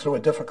going through a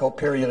difficult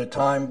period of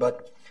time,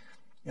 but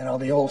you know,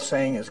 the old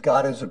saying is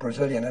God is a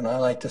Brazilian, and I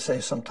like to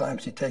say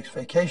sometimes he takes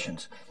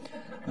vacations.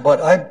 But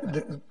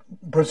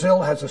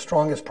Brazil has the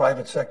strongest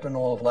private sector in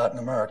all of Latin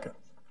America.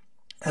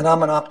 And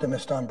I'm an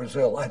optimist on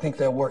Brazil. I think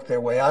they'll work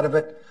their way out of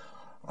it.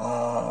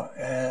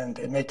 And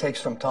it may take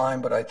some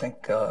time, but I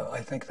think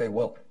they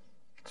will.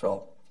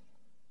 So.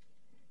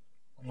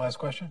 One last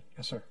question?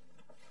 Yes, sir.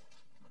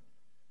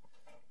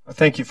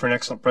 Thank you for an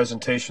excellent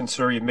presentation,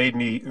 sir. You made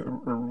me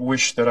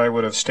wish that I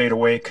would have stayed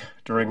awake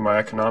during my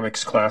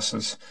economics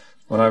classes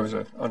when I was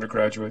an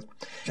undergraduate.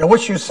 I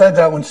wish you said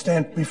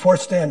that before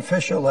Stan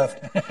Fisher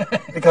left,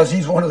 because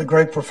he's one of the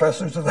great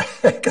professors of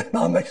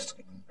economics.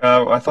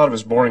 I thought it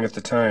was boring at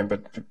the time,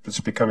 but it's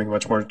becoming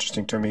much more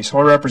interesting to me. So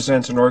I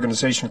represent an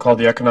organization called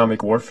the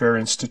Economic Warfare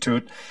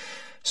Institute.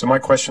 So my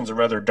question's a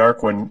rather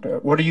dark one.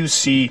 What do you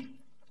see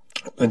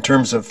in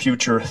terms of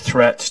future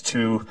threat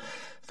to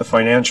the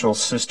financial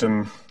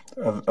system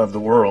of the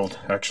world,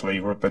 actually,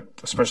 but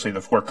especially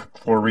the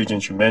four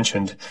regions you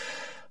mentioned?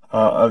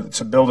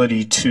 Its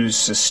ability to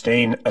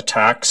sustain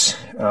attacks,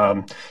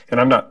 and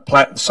I'm not.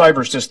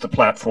 Cyber's just the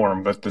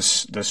platform, but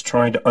this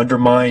trying to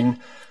undermine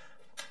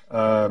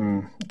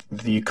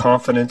the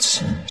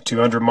confidence,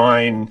 to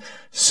undermine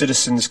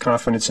citizens'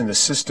 confidence in the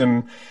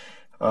system.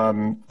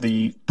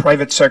 The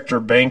private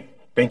sector,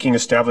 banking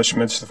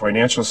establishments, the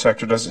financial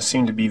sector doesn't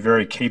seem to be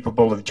very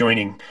capable of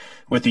joining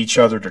with each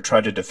other to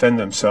try to defend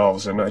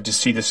themselves, and I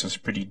just see this as a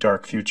pretty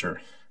dark future.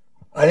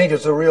 I think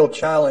it's a real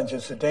challenge.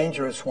 It's a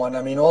dangerous one.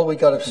 I mean, all we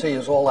got to see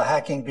is all the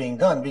hacking being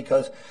done,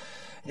 because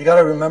you got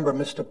to remember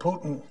Mr.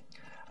 Putin,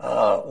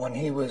 when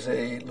he was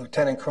a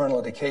lieutenant colonel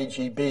of the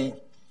KGB,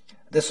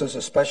 this was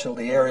a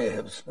specialty area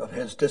of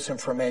his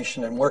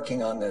disinformation and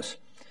working on this.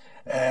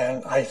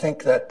 And I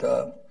think that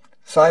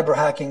cyber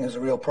hacking is a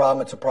real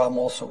problem. It's a problem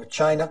also with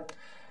China.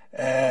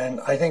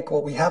 And I think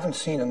what we haven't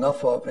seen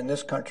enough of in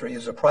this country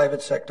is a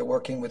private sector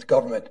working with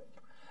government.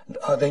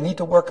 They need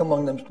to work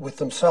with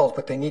themselves,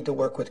 but they need to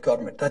work with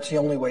government. That's the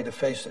only way to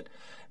face it,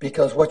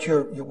 because what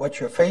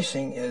you're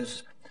facing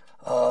is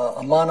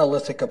a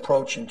monolithic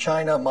approach in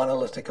China, a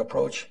monolithic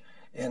approach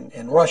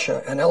in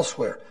Russia and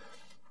elsewhere.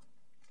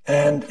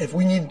 And if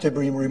we need to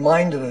be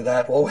reminded of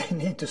that, what we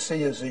need to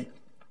see is the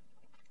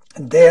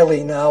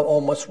daily now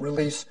almost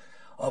release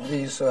of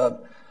these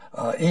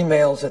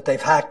emails that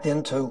they've hacked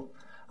into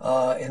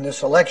in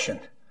this election.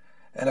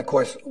 And of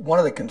course, one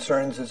of the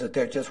concerns is that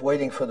they're just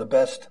waiting for the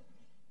best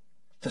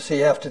to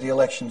see after the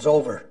election's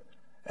over,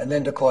 and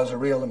then to cause a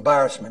real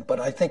embarrassment. But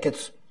I think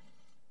it's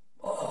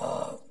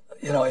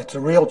a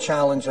real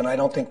challenge, and I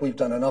don't think we've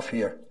done enough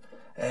here.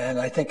 And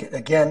I think,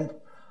 again,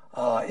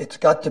 it's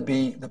got to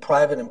be the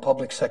private and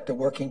public sector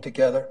working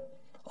together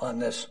on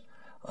this.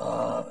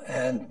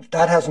 And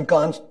that hasn't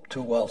gone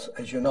too well,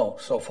 as you know,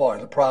 so far.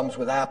 The problems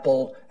with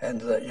Apple and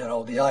the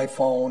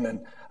iPhone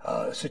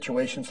and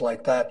situations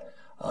like that,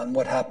 on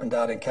what happened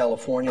out in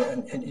California.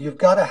 And you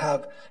got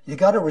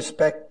to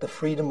respect the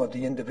freedom of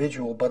the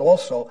individual, but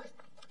also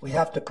we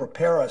have to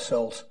prepare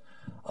ourselves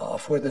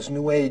for this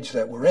new age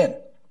that we're in,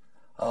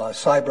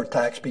 cyber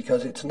attacks,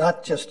 because it's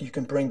not just you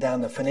can bring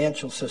down the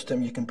financial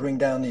system, you can bring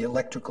down the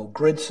electrical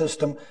grid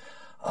system,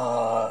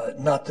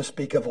 not to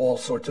speak of all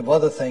sorts of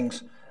other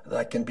things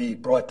that can be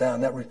brought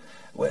down.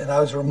 And I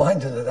was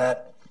reminded of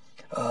that.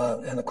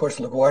 And of course,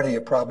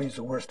 LaGuardia probably is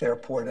the worst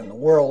airport in the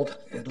world,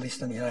 at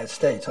least in the United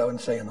States. I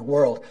wouldn't say in the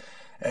world.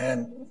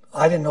 And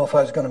I didn't know if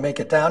I was going to make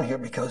it down here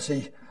because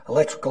the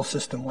electrical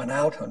system went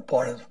out on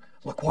part of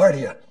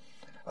LaGuardia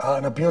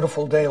on a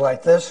beautiful day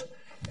like this.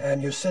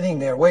 And you're sitting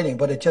there waiting,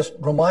 but it just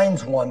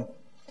reminds one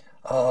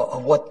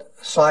of what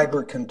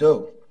cyber can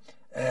do.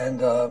 And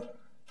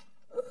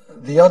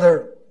the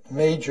other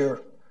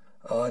major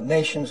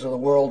nations of the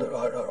world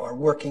are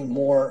working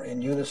more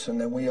in unison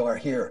than we are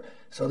here.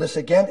 So this,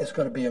 again, is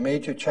going to be a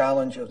major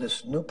challenge of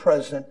this new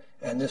president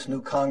and this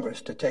new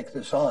Congress to take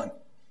this on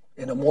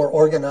in a more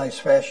organized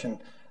fashion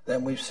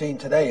than we've seen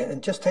today.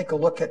 And just take a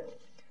look at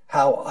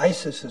how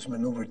ISIS has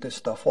maneuvered this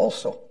stuff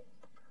also.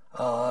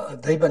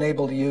 They've been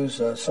able to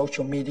use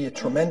social media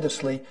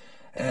tremendously,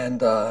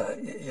 and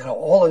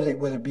all of it,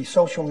 whether it be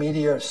social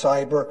media or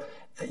cyber,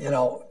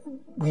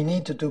 we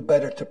need to do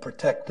better to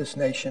protect this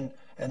nation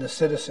and the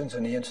citizens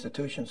and the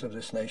institutions of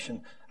this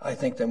nation, I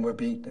think, than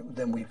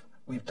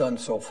we've done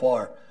so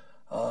far.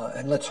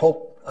 And let's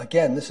hope,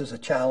 again, this is a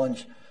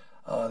challenge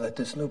that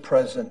this new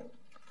president,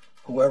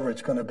 whoever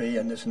it's going to be,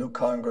 and this new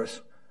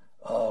Congress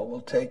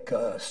will take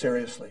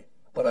seriously.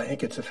 But I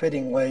think it's a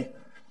fitting way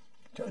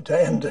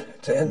to end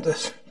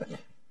this.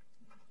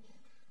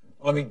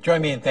 Let me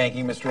join me in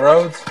thanking Mr.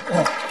 Rhodes.